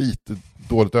syra lite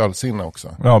dåligt ölsinne också.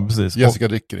 Ja, precis. Jessica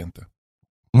dricker inte.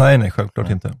 Nej, självklart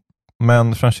inte.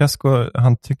 Men Francesco,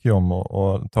 han tycker ju om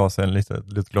att ta sig en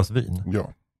litet glas vin. Ja.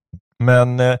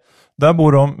 Men där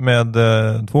bor de med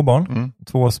 2 barn.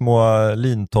 2 små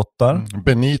lintottar.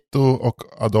 Benito och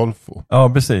Adolfo.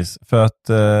 Ja, precis. För att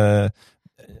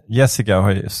Jessica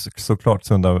har ju såklart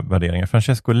sunda värderingar.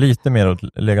 Francesco lite mer åt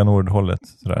Lega Nord-hållet.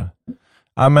 Sådär.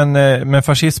 Ja, men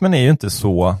fascismen är ju inte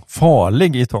så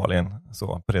farlig i Italien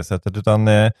så, på det sättet. Utan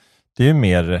det är ju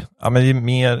mer,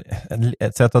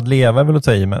 ett sätt att leva, vill jag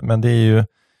säga. Men det är ju...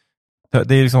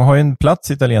 Det är liksom, har ju en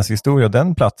plats i italiensk historia, och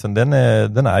den platsen den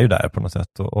är ju där på något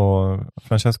sätt. Och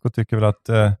Francesco tycker väl att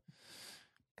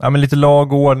lite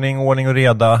lag och ordning och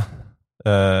reda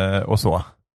och så.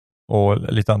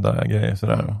 Och lite andra grejer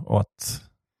sådär. Och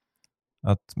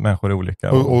att människor är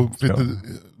olika. Och lite,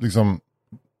 liksom,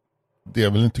 det är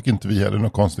väl, tycker inte vi heller, några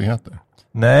konstigheter.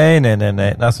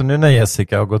 Nej. Alltså nu när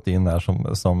Jessica har gått in här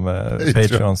som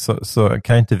Patreon så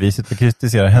kan inte vi sitta och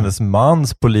kritisera hennes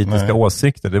mans politiska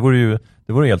åsikter.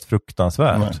 Det vore helt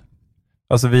fruktansvärt. Nej.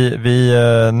 Alltså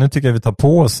nu tycker jag vi tar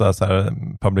på oss så här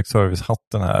public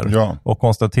service-hatten här och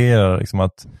konstaterar liksom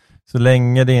att så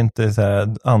länge det inte är så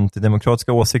här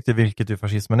antidemokratiska åsikter, vilket ju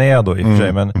fascismen är då i och för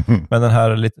sig, men den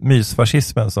här lite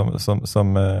mysfascismen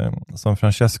som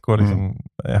Francesco liksom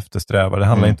eftersträvar, det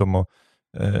handlar inte om att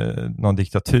någon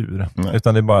diktatur. Nej.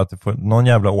 Utan det är bara att någon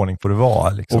jävla ordning får det vara.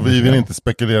 Liksom. Och vi vill inte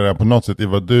spekulera på något sätt i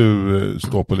vad du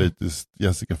står politiskt,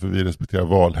 Jessica, för vi respekterar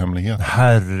valhemligheten.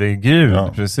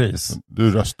 Herregud, precis.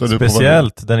 Du röstade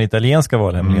speciellt på den italienska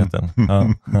valhemligheten.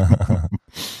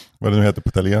 Vad det nu heter på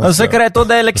italienska. Segreto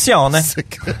d'elezione.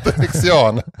 Segreto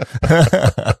d'elezione.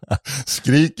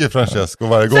 Skriker Francesco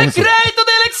varje gång. Segreto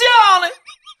d'elezione.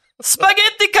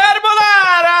 Spaghetti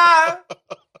carbonara.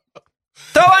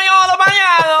 Tovagnolo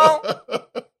bagnano.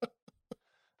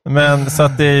 Men så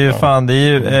att det är ju fan, det är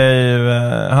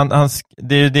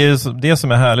ju det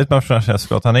som är härligt med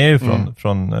Francesco, att han är ju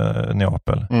från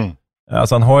Neapel.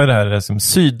 Alltså han har ju det här som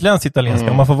sydländskt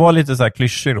italienska. Om man får vara lite så här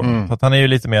klyschig då. För att han är ju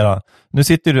lite mera... Nu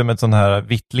sitter du med ett sånt här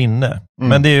vitt linne.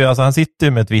 Men det är ju, alltså han sitter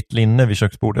ju med ett vitt linne vid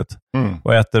köksbordet.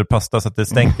 Och äter pasta så att det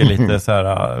stänker lite så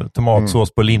här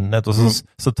tomatsås på linnet. Och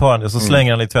så tar han det, så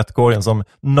slänger han i tvättkorgen som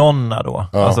nonna då.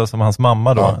 Alltså som hans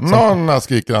mamma då. Nonna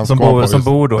skriker hans som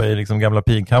bor då i liksom gamla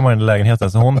pigkammaren i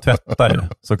lägenheten. Så hon tvättar ju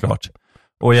såklart.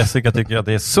 Och Jessica tycker att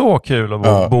det är så kul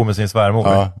att bo med sin svärmor.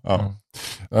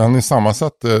 Han är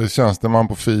sammansatt tjänsteman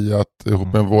på Fiat ihop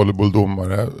med en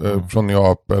volleybolldomare från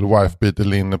Neapel, wife-beater,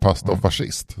 linne, pasta och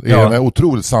fascist. Det är en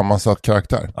otroligt sammansatt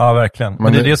karaktär. Ja, verkligen.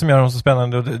 Men det är det som gör honom så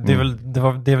spännande. Det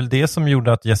är väl det som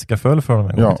gjorde att Jessica föll för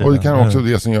honom. Ja, och det kan också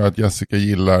det som gör att Jessica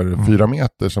gillar 4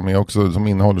 meter som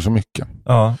innehåller så mycket.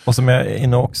 Ja, och som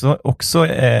är också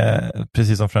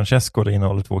precis som Francesco, det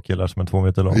innehåller 2 killar som är 2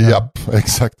 meter långa. Japp,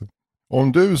 exakt.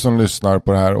 Om du som lyssnar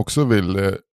på det här också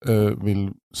vill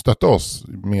stötta oss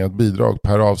med bidrag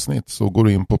per avsnitt, så går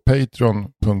du in på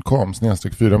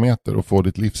patreon.com/4 meter och får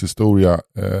ditt livshistoria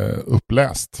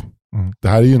uppläst. Det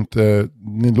här är ju inte,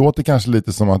 det låter kanske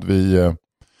lite som att vi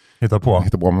hittar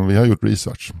på, men vi har gjort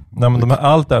research. Nej, men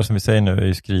allt det här som vi säger nu är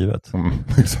ju skrivet.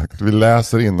 Exakt, vi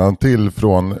läser innantill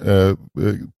från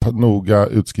noga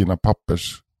utskrivna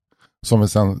pappers som vi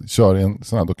sen kör i en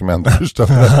sån här dokument för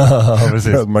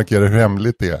att markera hur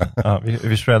hemligt det är. Ja,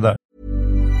 vi shreddar.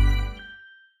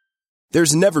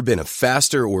 There's never been a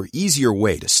faster or easier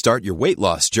way to start your weight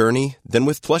loss journey than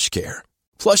with PlushCare.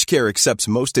 PlushCare accepts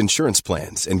most insurance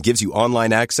plans and gives you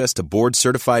online access to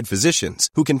board-certified physicians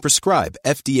who can prescribe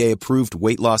FDA-approved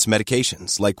weight loss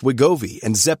medications like Wegovy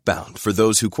and Zepbound for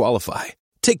those who qualify.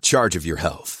 Take charge of your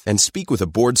health and speak with a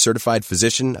board-certified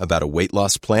physician about a weight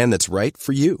loss plan that's right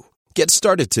for you. Get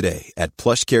started today at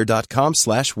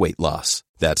plushcare.com/weightloss.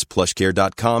 That's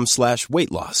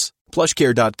plushcare.com/weightloss.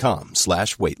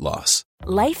 plushcare.com/weightloss.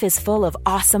 Life is full of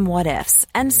awesome what-ifs,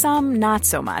 and some not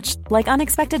so much, like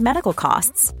unexpected medical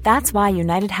costs. That's why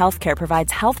United Healthcare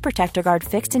provides Health Protector Guard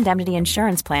fixed indemnity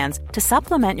insurance plans to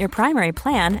supplement your primary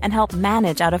plan and help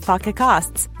manage out-of-pocket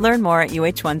costs. Learn more at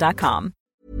uh1.com.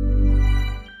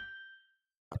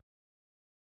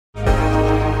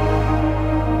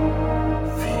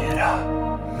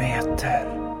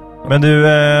 Men du,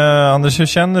 Anders, hur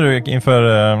känner du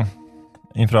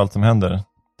inför allt som händer?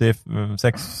 Det är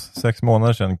 6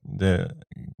 månader sedan det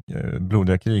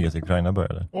blodiga kriget i Ukraina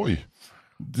började. Oj,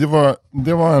 det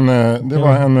var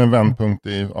en vändpunkt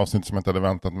i avsnittet som jag inte hade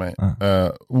väntat mig.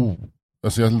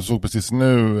 Alltså jag såg precis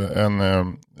nu en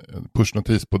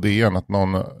pushnotis på DN att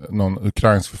någon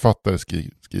ukrainsk författare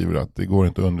skriver att det går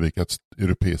inte att undvika ett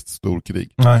europeiskt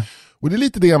storkrig. Nej. Och det är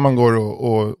lite det man går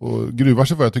och gruvar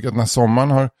sig för. Jag tycker att när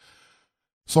sommaren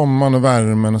och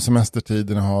värmen och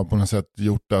semestertiderna har på något sätt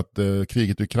gjort att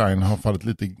kriget i Ukraina har fallit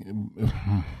lite...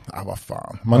 vad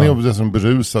fan. Man är ju dessutom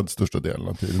berusad största delen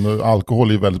av tiden. Och alkohol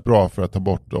är ju väldigt bra för att ta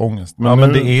bort ångest.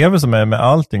 Men det är väl som är med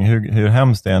allting, hur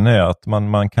hemskt det än är, att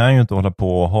man kan ju inte hålla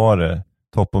på och ha det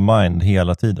top of mind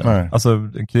hela tiden. Nej. Alltså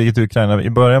kriget i Ukraina, i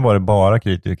början var det bara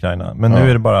kriget i Ukraina. Men nu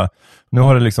är det bara, nu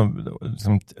har det liksom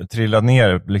trillat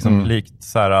ner liksom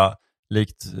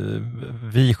likt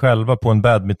vi själva på en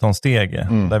badmintonstege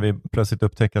där vi plötsligt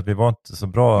upptäckte att vi var inte så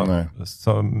bra.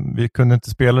 Så vi kunde inte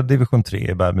spela division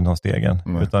 3 i badmintonstegen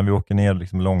utan vi åker ner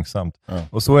liksom långsamt.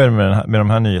 Och så är det med de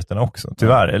här nyheterna också,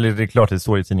 tyvärr. Eller det är klart att det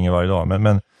står i tidningen varje dag,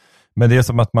 men det är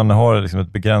som att man har liksom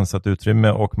ett begränsat utrymme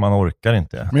och man orkar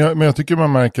inte. Men jag tycker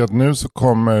man märker att nu så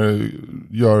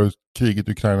gör kriget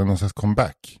i Ukraina någon slags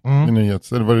comeback i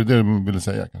nyhets. Eller var det du ville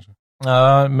säga kanske?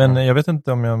 Ja, men jag vet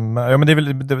inte om jag... Ja, men det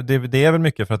är väl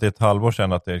mycket för att det är ett halvår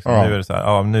sedan att det liksom, nu är det så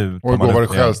här, nu... Och igår var det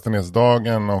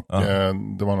självständighetsdagen och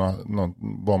det var något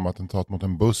bombattentat mot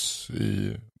en buss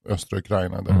i östra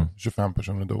Ukraina där 25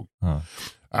 personer dog. Men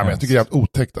jag tycker det är helt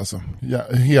otäckt alltså.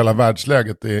 Hela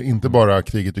världsläget är inte bara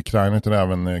kriget i Ukraina utan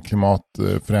även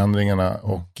klimatförändringarna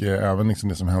och även liksom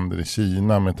det som händer i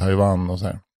Kina med Taiwan och så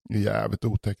här. Det är jävligt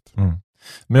otäckt.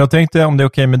 Men jag tänkte, om det är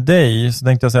okej med dig, så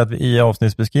tänkte jag säga att vi i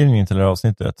avsnittsbeskrivningen till det här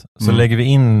avsnittet så lägger vi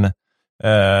in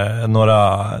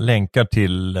några länkar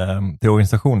till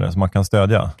organisationer som man kan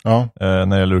stödja när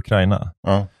det gäller Ukraina.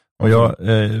 Och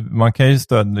man kan ju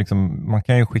stödja, liksom, man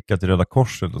kan ju skicka till Röda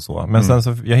Korset och så. Men sen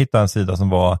så jag hittade en sida som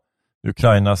var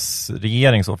Ukrainas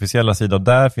regerings officiella sida, och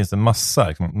där finns det en massa.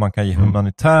 Liksom, man kan ge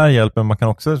humanitär hjälp, men man kan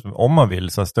också, om man vill,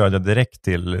 så stödja direkt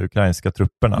till ukrainska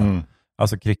trupperna.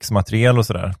 Alltså krigsmateriel och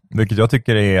sådär. Vilket jag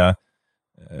tycker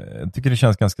det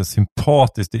känns ganska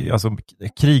sympatiskt. Alltså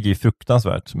krig är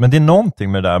fruktansvärt. Men det är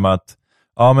någonting med det där med att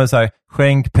men så här,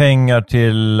 skänk pengar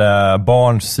till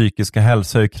barns psykiska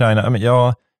hälsa i Ukraina.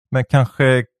 Men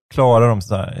kanske klarar de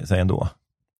sig ändå.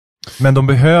 Men de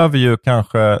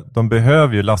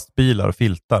behöver ju lastbilar och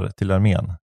filtar till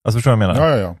armén. Alltså förstår du vad jag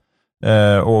menar?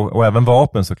 Ja. Och även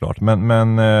vapen såklart.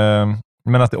 Men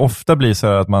att det ofta blir så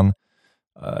här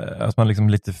att man liksom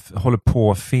lite håller på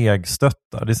och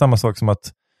fegstöttar. Det är samma sak som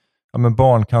att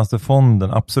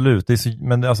Barncancerfonden, absolut. Det är så,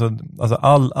 men alltså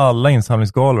alla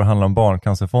insamlingsgalor handlar om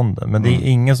Barncancerfonden. Men det är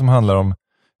ingen som handlar om...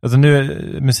 Alltså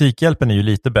Musikhjälpen är ju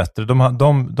lite bättre.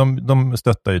 De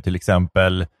stöttar ju till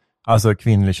exempel alltså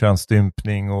kvinnlig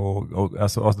könsstympning och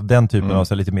alltså den typen av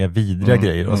så lite mer vidriga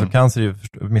grejer. Alltså cancer är ju,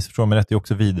 missförstå mig rätt, är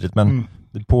också vidrigt. Men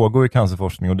det pågår ju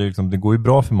cancerforskning och det går ju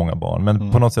bra för många barn.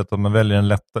 Men på något sätt att man väljer den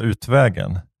lätta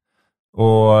utvägen.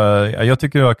 Och jag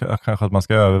tycker kanske att man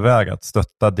ska överväga att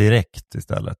stötta direkt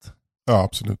istället. Ja,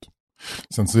 absolut.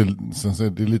 Sen så är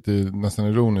det lite nästan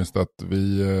ironiskt att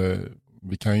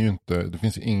vi kan ju inte, det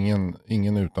finns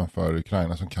ingen utanför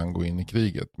Ukraina som kan gå in i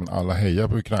kriget, men alla hejar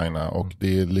på Ukraina och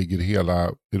det ligger hela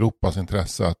Europas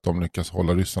intresse att de lyckas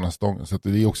hålla ryssarna stången. Så att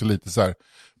det är också lite så här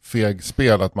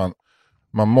fegspel att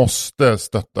man måste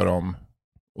stötta dem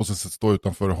och så stå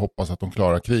utanför och hoppas att de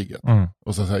klarar kriget.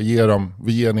 Och så säga,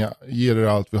 vi ger er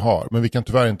allt vi har, men vi kan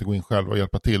tyvärr inte gå in själva och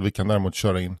hjälpa till. Vi kan däremot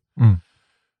köra in.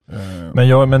 Men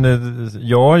jag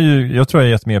tror jag har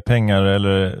gett mer pengar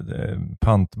eller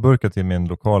pantburkar till min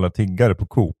lokala tiggare på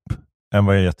Coop än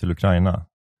vad jag gett till Ukraina.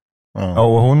 Ja,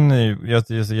 och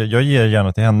jag ger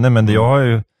gärna till henne, men jag har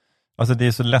ju, alltså det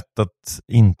är så lätt att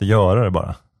inte göra det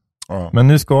bara. Men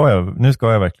nu ska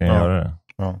jag verkligen göra det.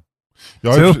 Så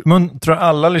jag uppmuntrar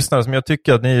alla lyssnare, som jag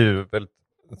tycker att ni är ju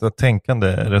väldigt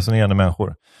tänkande, resonerande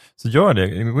människor. Så gör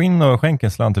det. Gå in och skänk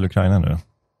en slant till Ukraina nu.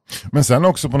 Men sen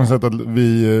också på något sätt att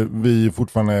vi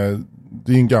fortfarande,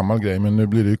 det är en gammal grej, men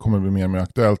nu kommer det bli mer och mer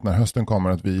aktuellt när hösten kommer,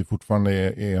 att vi fortfarande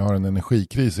har en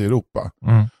energikris i Europa.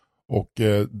 Och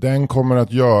den kommer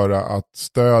att göra att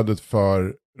stödet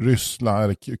för Ryssland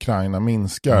eller Ukraina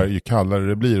minskar ju kallare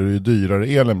det blir och ju dyrare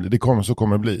elen blir. Så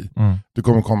kommer det bli. Det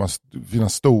kommer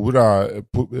finnas stora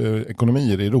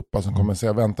ekonomier i Europa som kommer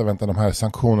säga vänta, de här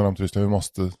sanktionerna mot Ryssland, vi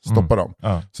måste stoppa dem.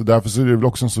 Så därför så är det väl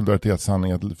också en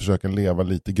solidaritetshandling att försöka leva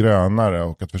lite grönare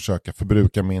och att försöka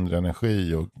förbruka mindre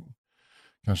energi och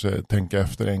kanske tänka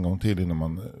efter en gång till innan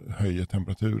man höjer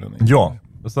temperaturen. Ja,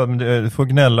 så du får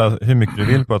gnälla hur mycket du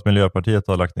vill på att Miljöpartiet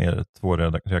har lagt ner 2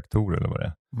 reaktorer eller vad det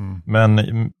är.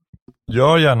 Men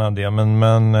gör gärna det,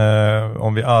 men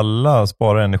om vi alla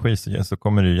sparar energi så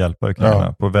kommer det hjälpa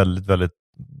Ukraina på väldigt, väldigt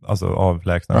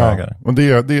avlägsna vägar. Och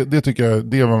det tycker jag,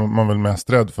 det är man väl mest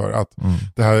rädd för, att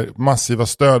det här massiva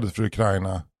stödet för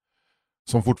Ukraina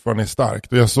som fortfarande är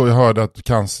starkt. Och jag hörde att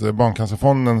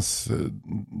Barncancerfondens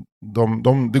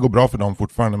det går bra för dem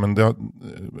fortfarande, men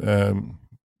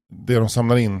det de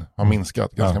samlar in har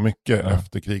minskat ganska mycket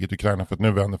efter kriget i Ukraina, för att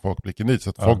nu vänder folk blicken dit, så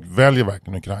att folk väljer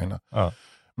verkligen Ukraina.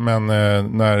 Men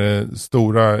när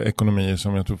stora ekonomier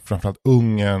som jag tror framförallt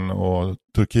Ungern och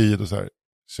Turkiet och så här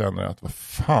känner att vad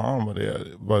fan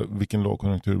vilken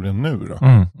lågkonjunktur blir det nu då?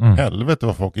 Helvete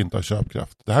vad folk inte har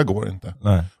köpkraft. Det här går inte.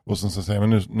 Nej. Och sen så säger man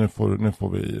nu får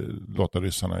vi låta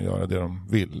ryssarna göra det de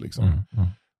vill liksom.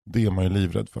 Det är man ju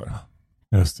livrädd för.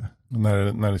 Just det.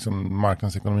 När liksom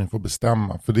marknadsekonomin får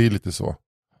bestämma, för det är lite så.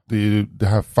 Det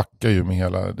här fuckar ju med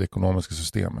hela det ekonomiska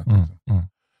systemet.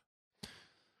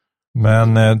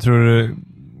 Men tror du,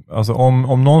 alltså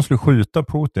om någon skulle skjuta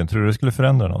Putin, tror du det skulle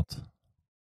förändra något?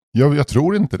 Jag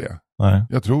tror inte det. Nej.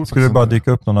 Skulle det bara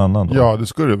dyka upp någon annan då? Ja, det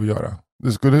skulle det väl göra.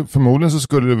 Förmodligen så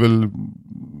skulle det väl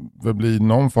bli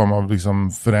någon form av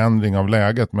liksom förändring av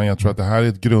läget, men jag tror att det här är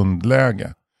ett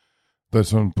grundläge. Där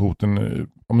som Putin,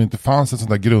 om det inte fanns ett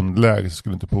sånt där grundläge så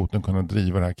skulle inte Putin kunna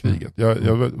driva det här kriget. Jag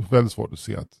har väldigt svårt att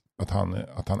se att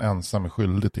han ensam är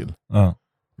skyldig till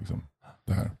liksom,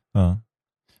 det här. Ja.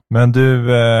 Men du,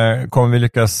 kommer vi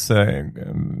lyckas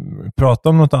prata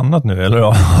om något annat nu? Eller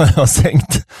har jag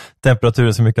sänkt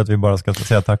temperaturen så mycket att vi bara ska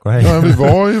säga tack och hej? Ja, vi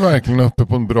var ju verkligen uppe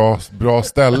på en bra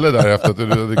ställe där efter att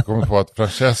du kommit på att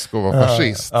Francesco var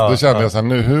fascist. Då kände jag så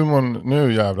här,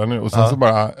 nu jävlar nu. Och sen så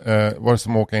bara var det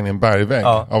som att åka in i en bergvägg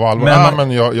av allvar.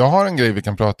 Men jag har en grej vi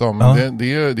kan prata om.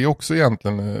 Det är också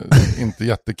egentligen inte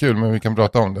jättekul, men vi kan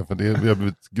prata om det för vi har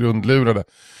blivit grundlurade.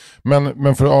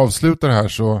 Men för att avsluta det här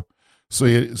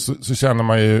så känner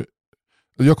man ju,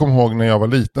 jag kommer ihåg när jag var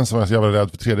liten så var jag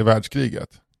rädd för 3:e världskriget.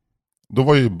 Då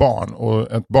var jag ju barn,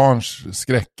 och ett barns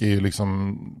skräck är ju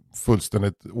liksom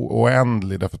fullständigt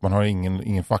oändlig därför att man har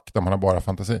ingen fakta, man har bara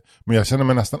fantasi. Men jag känner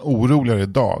mig nästan oroligare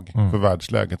idag för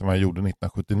världsläget än vad jag gjorde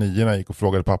 1979 när jag gick och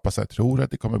frågade pappa så här, tror du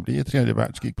att det kommer bli ett 3:e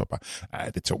världskrig, pappa?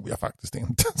 Nej, det tror jag faktiskt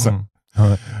inte.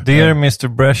 Dear Mr.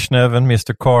 Brezhnev and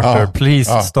Mr. Carter,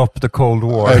 please stop the Cold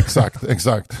War.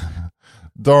 Exakt.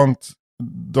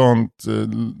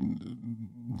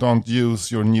 don't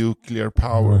use your nuclear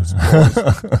powers.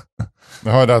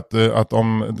 Jag hörde att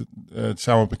om ett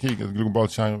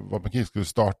globalt kärnvapenkrig skulle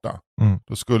starta,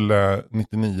 då skulle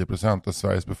 99% av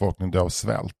Sveriges befolkning dö av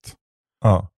svält.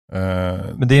 Ja.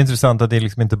 Men det är intressant att det är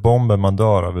liksom inte bomben man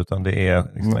dör av, utan det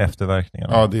är liksom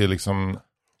efterverkningarna. Ja, det är liksom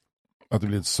att det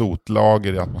blir ett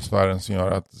sotlager i atmosfären som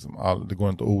gör att det går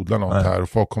inte att odla något här. Och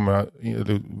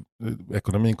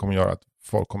ekonomin kommer göra att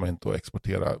folk kommer inte att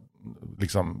exportera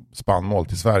liksom spannmål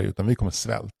till Sverige, utan vi kommer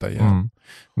svälta igen.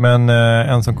 Men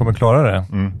en som kommer klara det,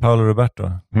 Paolo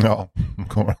Roberto. Ja,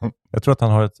 kommer han. Jag tror att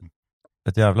han har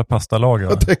ett jävla pastalager.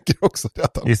 Jag tänker också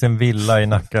det. I sin villa i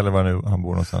Nacka eller var nu han bor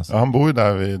någonstans. Ja, han bor ju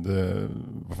där vid,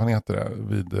 vad fan heter det?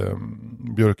 Vid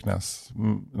Björknäs.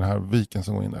 Den här viken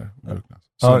som går in där. Björknäs.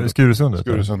 Ja, Skurusundet.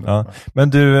 Ja.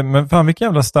 Men fan vilken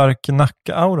jävla stark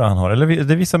Nacka-aura han har. Eller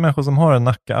det är vissa människor som har en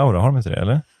Nacka-aura, har de inte det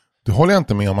eller? Du håller jag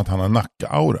inte med om att han har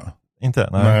Nacka-aura. Inte?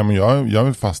 Nej, men jag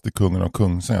är fast i Kungen och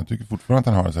Kungsen. Jag tycker fortfarande att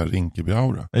han har en sån här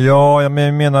Rinkeby-aura. Ja, jag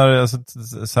menar alltså,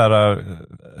 så här,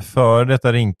 för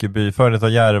detta Rinkeby, för detta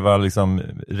Järva, liksom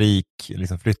rik,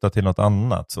 liksom flytta till något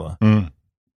annat så. Men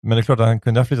det är klart att han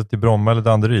kunde ha flyttat till Bromma eller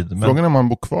Danderyd. Men... Frågan är om han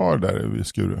bor kvar där i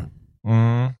Skuru.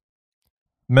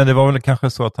 Men det var väl kanske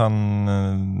så att han,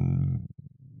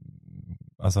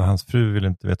 alltså hans fru ville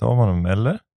inte veta om honom,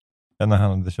 eller? När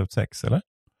han hade köpt sex, eller?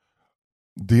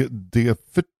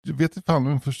 Vet inte fan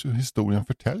om historien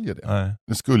förtäljer det. Nej.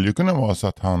 Det skulle ju kunna vara så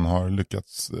att han har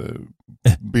lyckats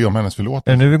be om hennes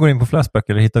förlåtelse. Är det nu vi går in på Flashback,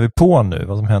 eller hittar vi på nu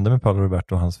vad som hände med Paolo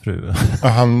Roberto och hans fru? Ja,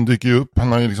 han dyker ju upp,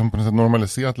 han har ju liksom på något sätt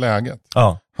normaliserat läget.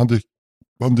 Ja.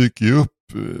 Han dyker ju upp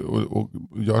och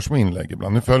gör små inlägg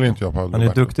ibland. Nu följer inte jag Paolo Roberto.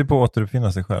 Han är duktig på att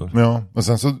återuppfinna sig själv. Ja, men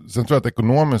sen tror jag att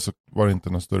ekonomiskt så var det inte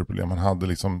något större problem. Han hade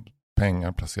liksom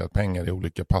placerat pengar i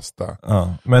olika pasta.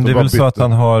 Ja, men det är väl så att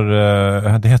han har,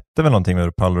 det hette väl någonting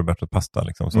med Paolo Roberto pasta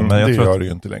liksom. Så. Men jag det tror gör det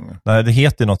ju inte längre. Nej, det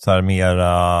heter något så här mer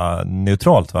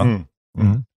neutralt va?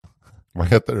 Vad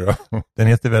heter det då? Den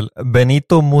heter väl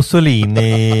Benito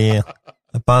Mussolini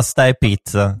pasta e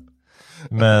pizza.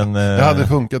 Men, det hade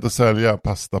funkat att sälja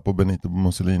pasta på Benito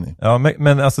Mussolini. Ja,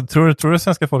 men alltså, tror du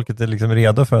svenska folket är liksom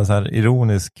redo för en så här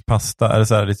ironisk pasta? Eller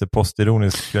så här lite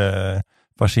postironisk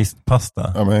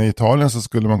fascistpasta? Ja, men i Italien så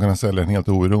skulle man kunna sälja den helt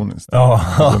oironiskt.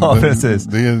 Ja, precis.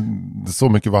 Det är så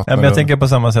mycket vatten. Ja, men jag tänker på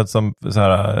samma sätt som så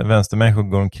här, vänstermänniskor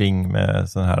går omkring med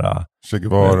sån här Che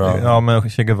Guevara. Ja, men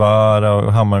Che Guevara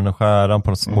och hammaren och skäran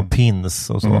på små pins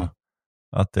och så.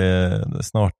 Att det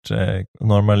snart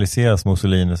normaliseras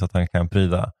Mussolini så att han kan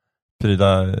pryda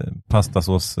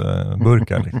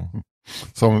pastasåsburkar. Liksom.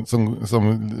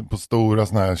 som på stora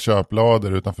såna här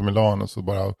köplader utanför Milano så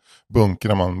bara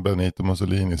bunkrar man Benito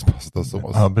Mussolinis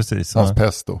pastasås. Ja, precis. Hans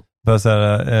pesto. Så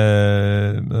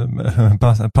här,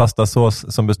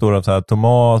 pastasås som består av så här,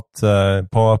 tomat,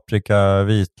 paprika,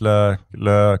 vitlök,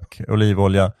 lök,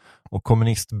 olivolja och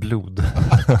kommunistblod.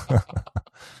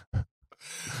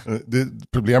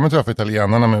 Problemet tror jag för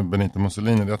italienarna med Benito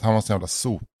Mussolini är att han var så jävla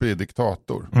sopig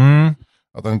diktator.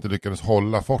 Att han inte lyckades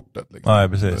hålla fortet. Liksom. Nej,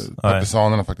 precis.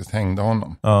 Partisanerna faktiskt hängde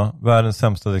honom. Ja, världens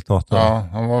sämsta diktator. Ja,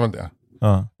 han var väl det.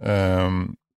 Ja.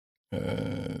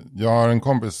 Jag har en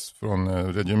kompis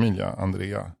från Reggio Emilia,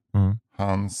 Andrea.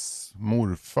 Hans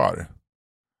morfar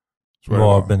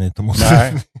var Benito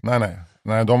Mussolini.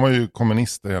 Nej, de var ju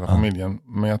kommunister i hela familjen.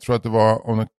 Men jag tror att det var,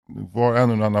 om det var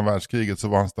under andra världskriget så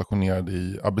var han stationerad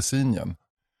i Abessinien.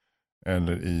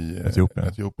 Eller i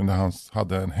Etiopien där han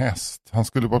hade en häst. Han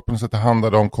skulle på något sätt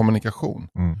handla om kommunikation.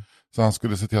 Så han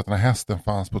skulle se till att den här hästen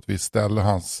fanns på ett visst ställe.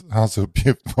 Hans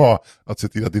uppgift var att se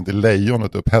till att inte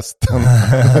lejonet upp hästen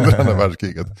under andra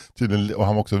världskriget. Och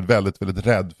han var också väldigt, väldigt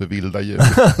rädd för vilda djur.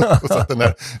 Och så att den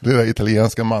där lilla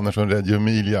italienska mannen från Reggio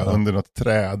Emilia under något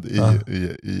träd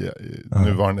i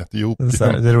nuvarande Etiopien.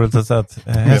 Det är roligt att säga att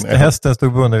hästen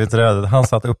stod bunden vid trädet. Han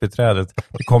satt upp i trädet.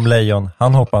 Det kom lejon.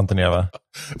 Han hoppade inte ner va?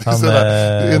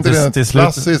 Till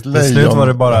slut var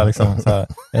det bara liksom, så här,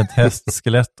 ett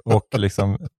hästskelett och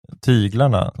liksom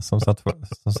tyglarna som satt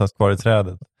kvar i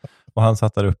trädet. Och han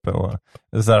satt där uppe och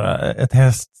så här, ett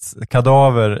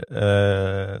hästkadaver,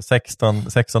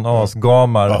 16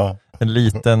 asgamar, en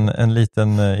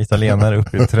liten italienare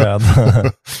uppe i ett träd.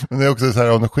 Men det är också så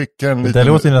här, om de skickar en liten... Det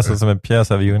låter ju nästan som en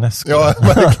pjäs av UNESCO. Ja,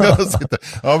 verkligen.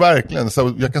 Ja, verkligen.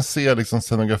 Så jag kan se liksom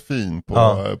scenografin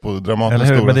på Dramaten.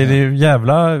 Eller hur? Men det är ju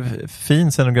jävla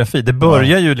fin scenografi. Det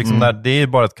börjar ju liksom när det är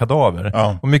bara ett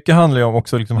kadaver. Och mycket handlar ju om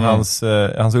också liksom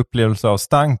hans upplevelse av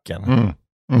stanken.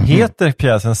 Heter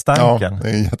pjäsen Stanken?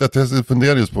 Ja, jag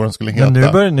funderade just på vad den skulle heta.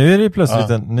 Men nu är det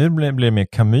plötsligt nu blir det mer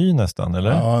Camus nästan,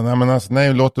 eller? Ja, nej, men alltså,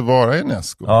 låt det vara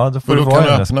Ionesco. Ja, då får då vara kan du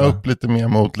Ionesco. öppna upp lite mer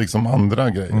mot liksom andra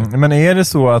grejer. Men är det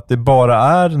så att det bara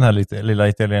är den här lilla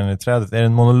italienaren i trädet? Är det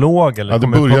en monolog? Eller det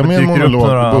börjar med en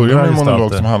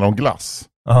monolog som handlar om glass.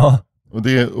 Ja.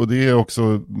 Och det är också,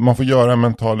 man får göra en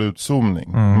mental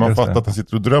utzoomning. Man fattar att han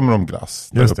sitter och drömmer om glass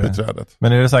där uppe i trädet.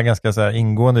 Men är det så här ganska så här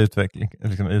ingående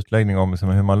utläggning om liksom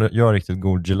hur man gör riktigt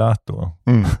god gelato?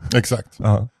 Exakt.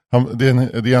 Det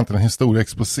är egentligen en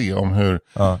historieexposé om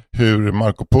hur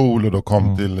Marco Polo då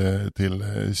kom till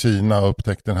Kina och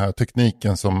upptäckte den här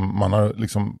tekniken som man har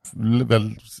liksom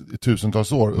väl i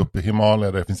tusentals år uppe i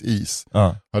Himalaya där det finns is.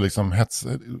 Har liksom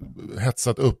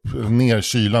hetsat upp ner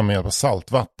kylan med hjälp av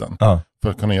saltvatten för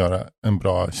att kunna göra en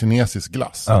bra kinesisk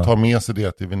glass. Ta med sig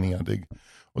det till Venedig.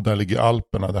 Och där ligger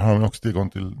Alperna, där har de också tillgång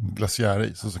till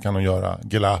glaciäris och så kan de göra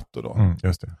gelato då.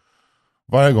 Just det.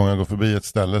 Varje gång jag går förbi ett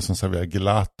ställe som serverar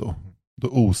gelato, då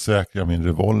osäkrar jag min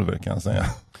revolver kan jag säga.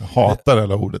 Jag hatar det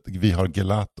här ordet, vi har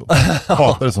gelato. Jag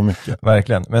hatar det så mycket.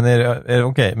 Verkligen, men är det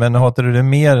okej? Men hatar du det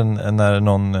mer än när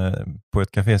någon på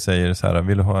ett café säger så här,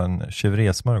 vill du ha en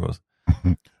chèvre-smörgås?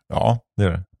 Ja. Det är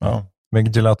det? Ja.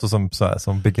 Men gelato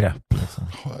som begrepp. Liksom.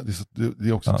 Det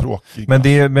är också tråkigt.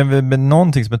 Men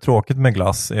någonting som är tråkigt med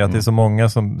glass är att det är så många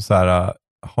som så här,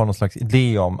 har någon slags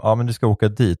idé om, men du ska åka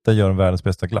dit, där gör de världens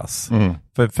bästa glass.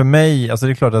 För mig, alltså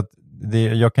det är klart att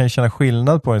jag kan känna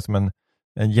skillnad på det som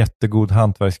en jättegod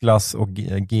hantverksglass och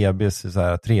GBs så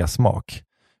här tresmak.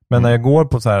 Men när jag går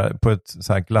på ett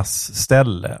så här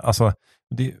glassställe, alltså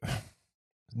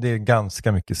det är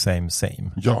ganska mycket same.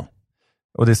 Ja.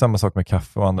 Och det är samma sak med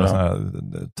kaffe och andra så här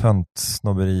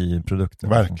töntsnobberi-produkter.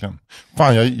 Verkligen.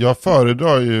 Fan, jag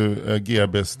föredrar ju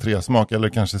GBs tresmak, eller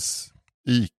kanske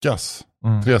ICAs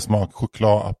tresmak,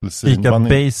 choklad, apelsin, Ica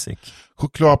vanilj. Basic.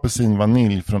 Choklad, apelsin,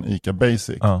 vanilj från Ica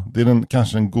Basic. Det är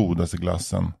kanske den godaste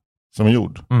glassen som är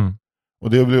gjord. Och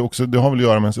det har väl att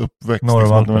göra med ens uppväxt. Norr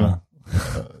om Alperna.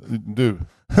 Du,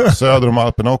 söder om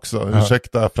Alperna också.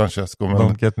 Ursäkta Francesco. Men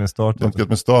Don't get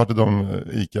me started om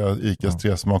Icas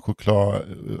tresmak, choklad,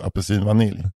 apelsin,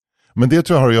 vanilj. Men det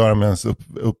tror jag har att göra med ens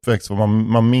uppväxt.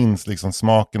 Man minns liksom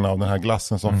smaken av den här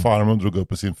glassen som farmor drog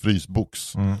upp i sin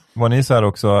frysbox. Var ni så här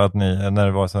också att ni, när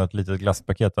det var så här ett litet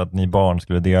glasspaket, att ni barn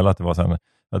skulle dela, att det var så här,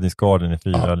 att ni skar den i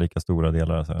 4 lika stora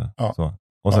delar? Så här. Så.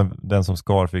 Och sen den som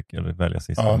skar fick välja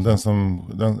sist. Ja,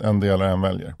 en delar en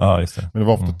väljer. Ja, just det. Men det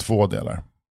var ofta 2 delar.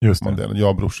 Just det. Jag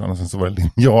och brorsan, och sen så var det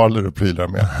linjaler och prylar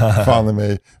med. Fan i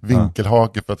mig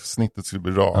vinkelhake för att snittet skulle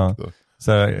bli rakt.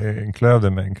 Så en klövde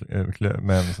med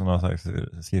en sån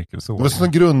här cirkelsåg. Det var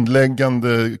sån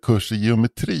grundläggande kurs i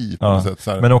geometri på något sätt.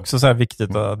 Så här. Men också så här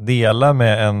viktigt att dela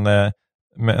med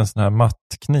en sån här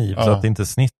mattkniv så att inte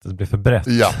snittet blir för brett.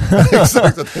 Ja,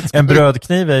 exakt. En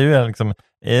brödkniv är ju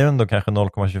ändå kanske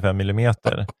 0,25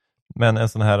 millimeter. Men en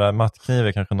sån här mattkniv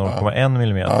är kanske 0,1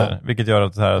 millimeter. Vilket gör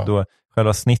att så här, då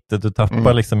själva snittet, du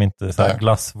tappar liksom inte så här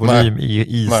glassvolym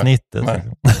i snittet. Nej.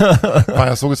 Fan,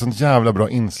 jag såg ett sånt jävla bra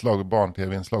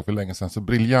barn-tv-inslag för länge sedan. Så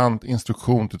briljant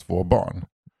instruktion till 2 barn.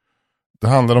 Det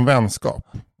handlade om vänskap.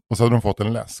 Och så hade de fått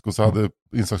en läsk. Och så hade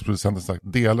inslagsproducenten sagt,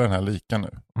 dela den här lika nu.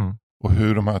 Och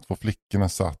hur de här 2 flickorna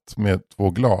satt med 2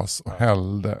 glas och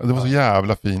hällde. Det var så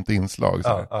jävla fint inslag.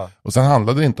 Så och sen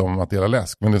handlade det inte om att dela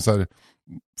läsk. Men det är så här,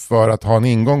 för att ha en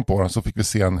ingång på den så fick vi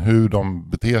se hur de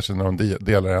beter sig när de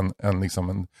delar en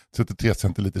 33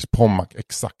 centiliters Pommac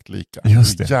exakt lika.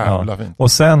 Just det. Jävla fint.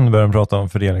 Och sen börjar de prata om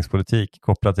fördelningspolitik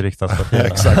kopplat till riksdagspartierna.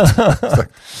 Exakt.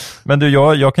 Men du,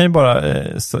 jag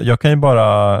kan ju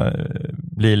bara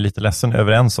bli lite ledsen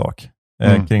över en sak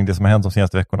kring det som har hänt de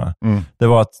senaste veckorna. Det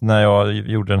var att när jag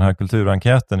gjorde den här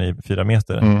kulturenkäten i 4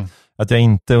 meter, att jag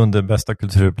inte under bästa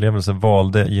kulturupplevelse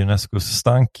valde Unescos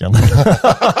Stanken.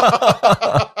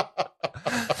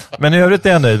 Men i övrigt är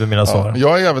jag nöjd med mina svar.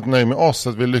 Jag är jävligt nöjd med oss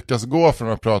att vi lyckas gå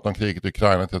från att prata om kriget i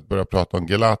Ukraina till att börja prata om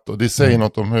gelato. Det säger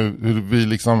något om hur vi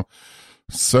liksom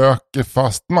söker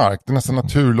fast mark. Det är nästan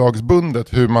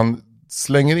naturlagsbundet hur man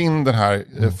slänger in det här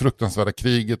fruktansvärda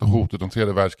kriget och hotet om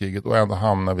 3:e världskriget och ändå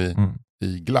hamnar vi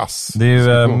i glass. Det är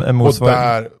ju en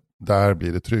motsvarighet. Och där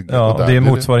blir det trygghet. Ja, och där det är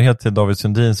motsvarighet till David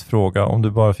Sundins fråga om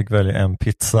du bara fick välja en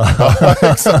pizza. Ja,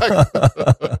 exakt.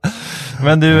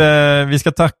 Men du, vi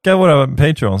ska tacka våra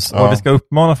Patreons och vi ska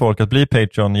uppmana folk att bli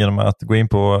Patreon genom att gå in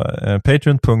på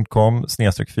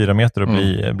patreon.com/4 meter och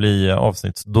bli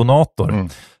avsnittsdonator.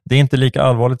 Det är inte lika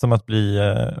allvarligt som att bli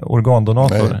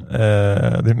organdonator.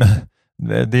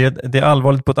 Det är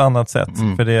allvarligt på ett annat sätt.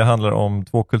 För det handlar om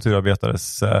 2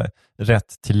 kulturarbetares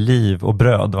rätt till liv och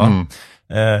bröd. Va?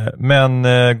 Men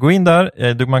gå in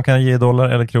där, man kan ge dollar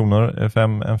eller kronor,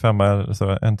 en 5 eller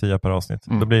så, en 10 per avsnitt.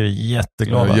 Då blir vi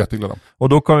jätteglada. Jätteglada. Och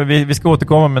då kommer vi ska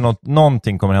återkomma med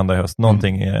någonting kommer hända i höst. Någon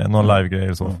live-grej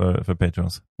eller så för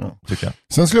Patreons, tycker jag.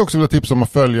 Sen skulle jag också vilja tipsa om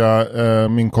att följa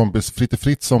min kompis Fritte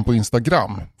Fritzson på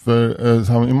Instagram.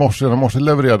 För i morse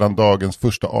levererade han dagens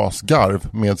första asgarv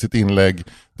med sitt inlägg.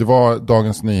 Det var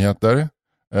Dagens Nyheter.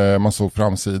 Man såg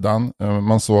framsidan.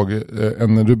 Man såg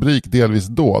en rubrik delvis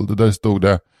dold. Där stod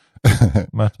det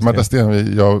Märta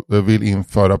Stenevi, jag vill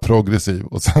införa progressiv.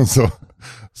 Och sen så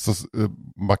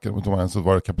backade mot tomman, så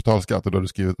var det kapitalskatt. Och då hade du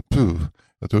skrivit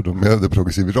jag tror de menade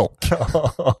progressiv rock.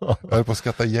 Jag höll på att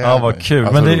skratta ihjäl mig. Ja, vad kul.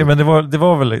 Alltså, men det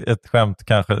var väl ett skämt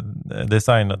kanske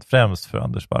designat främst för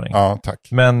Anders Sparring. Ja, tack.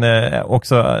 Men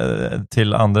också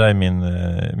till andra i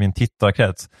min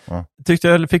tittarkrets. Ja. Tyckte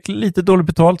jag fick lite dåligt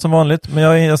betalt som vanligt, men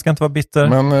jag ska inte vara bitter.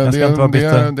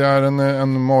 Men det är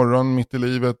en morgon mitt i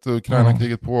livet,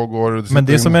 Ukraina-kriget pågår. Men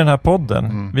det är som med den här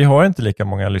podden. Vi har inte lika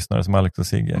många lyssnare som Alex och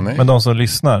Sigge. Nej. Men de som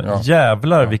lyssnar,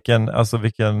 jävlar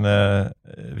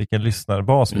vilken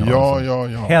lyssnarbas vi har. Ja.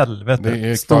 Helvete,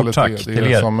 det är stort tack till er.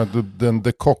 Det är som en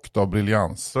dekokt av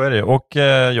briljans. Så är det. Och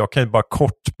jag kan ju bara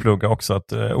kort plugga också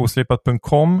att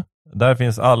oslipat.com, där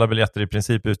finns alla biljetter i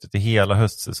princip ute till hela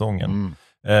höstsäsongen.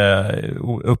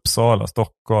 Uppsala,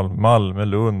 Stockholm, Malmö,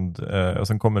 Lund och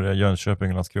sen kommer det Jönköping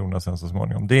och Landskrona sen så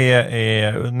småningom. Det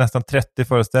är nästan 30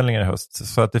 föreställningar i höst,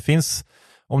 så att det finns,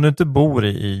 om du inte bor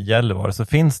i Gällivare så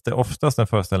finns det oftast en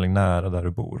föreställning nära där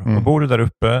du bor. Och bor du där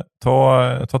uppe,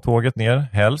 ta tåget ner,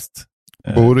 helst.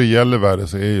 Bor du i Gällivare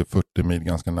så är ju 40 mil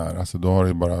ganska nära, så då har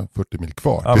du bara 40 mil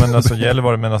kvar. Ja, men alltså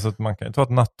Gällivare, men alltså man kan ju ta ett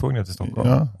nattåg ner till Stockholm.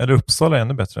 Ja. Eller Uppsala är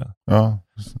ännu bättre. Ja,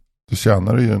 du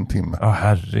tjänar ju en timme. Ja,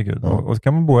 herregud. Ja. Och så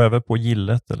kan man bo över på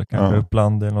Gillet eller kanske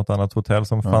Uppland eller något annat hotell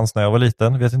som fanns när jag var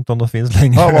liten. Vet inte om de finns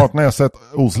längre. Ja, när jag sett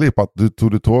oslipat, du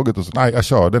tog tåget och så, nej, jag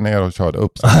körde ner och körde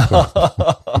upp.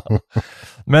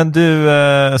 Men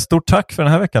du, stort tack för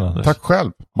den här veckan, Anders. Tack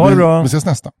själv. Ha det bra. Vi ses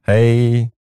nästa.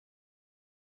 Hej.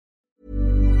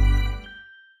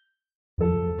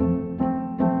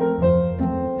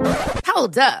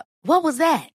 Hold up. What was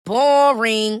that?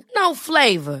 Boring. No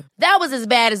flavor. That was as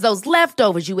bad as those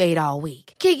leftovers you ate all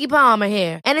week. Keke Palmer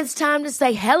here, and it's time to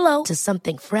say hello to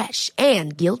something fresh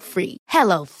and guilt-free.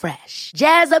 Hello Fresh.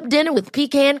 Jazz up dinner with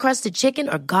pecan-crusted chicken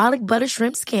or garlic butter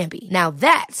shrimp scampi. Now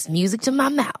that's music to my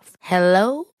mouth.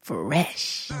 Hello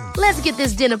Fresh. Let's get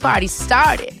this dinner party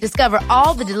started. Discover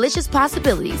all the delicious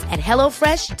possibilities at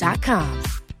hellofresh.com.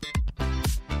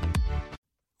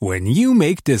 When you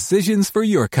make decisions for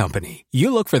your company,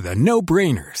 you look for the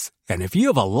no-brainers. And if you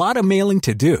have a lot of mailing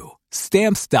to do,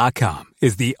 Stamps.com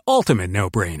is the ultimate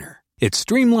no-brainer. It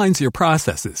streamlines your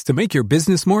processes to make your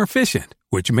business more efficient,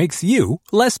 which makes you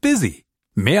less busy.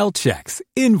 Mail checks,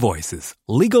 invoices,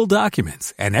 legal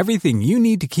documents, and everything you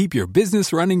need to keep your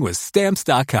business running with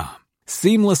Stamps.com.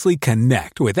 Seamlessly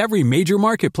connect with every major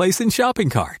marketplace and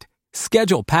shopping cart.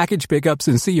 Schedule package pickups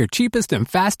and see your cheapest and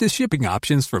fastest shipping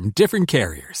options from different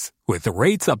carriers. With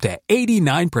rates up to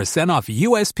 89% off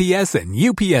USPS and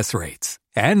UPS rates.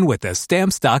 And with the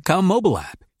Stamps.com mobile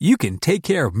app, you can take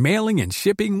care of mailing and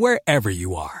shipping wherever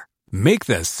you are. Make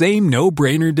the same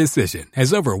no-brainer decision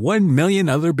as over 1 million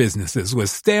other businesses with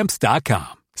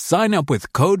Stamps.com. Sign up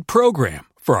with code PROGRAM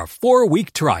for a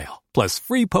 4-week trial, plus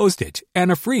free postage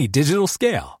and a free digital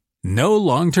scale. No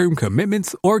long-term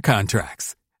commitments or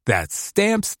contracts. That's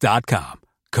Stamps.com.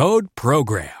 Code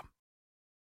PROGRAM.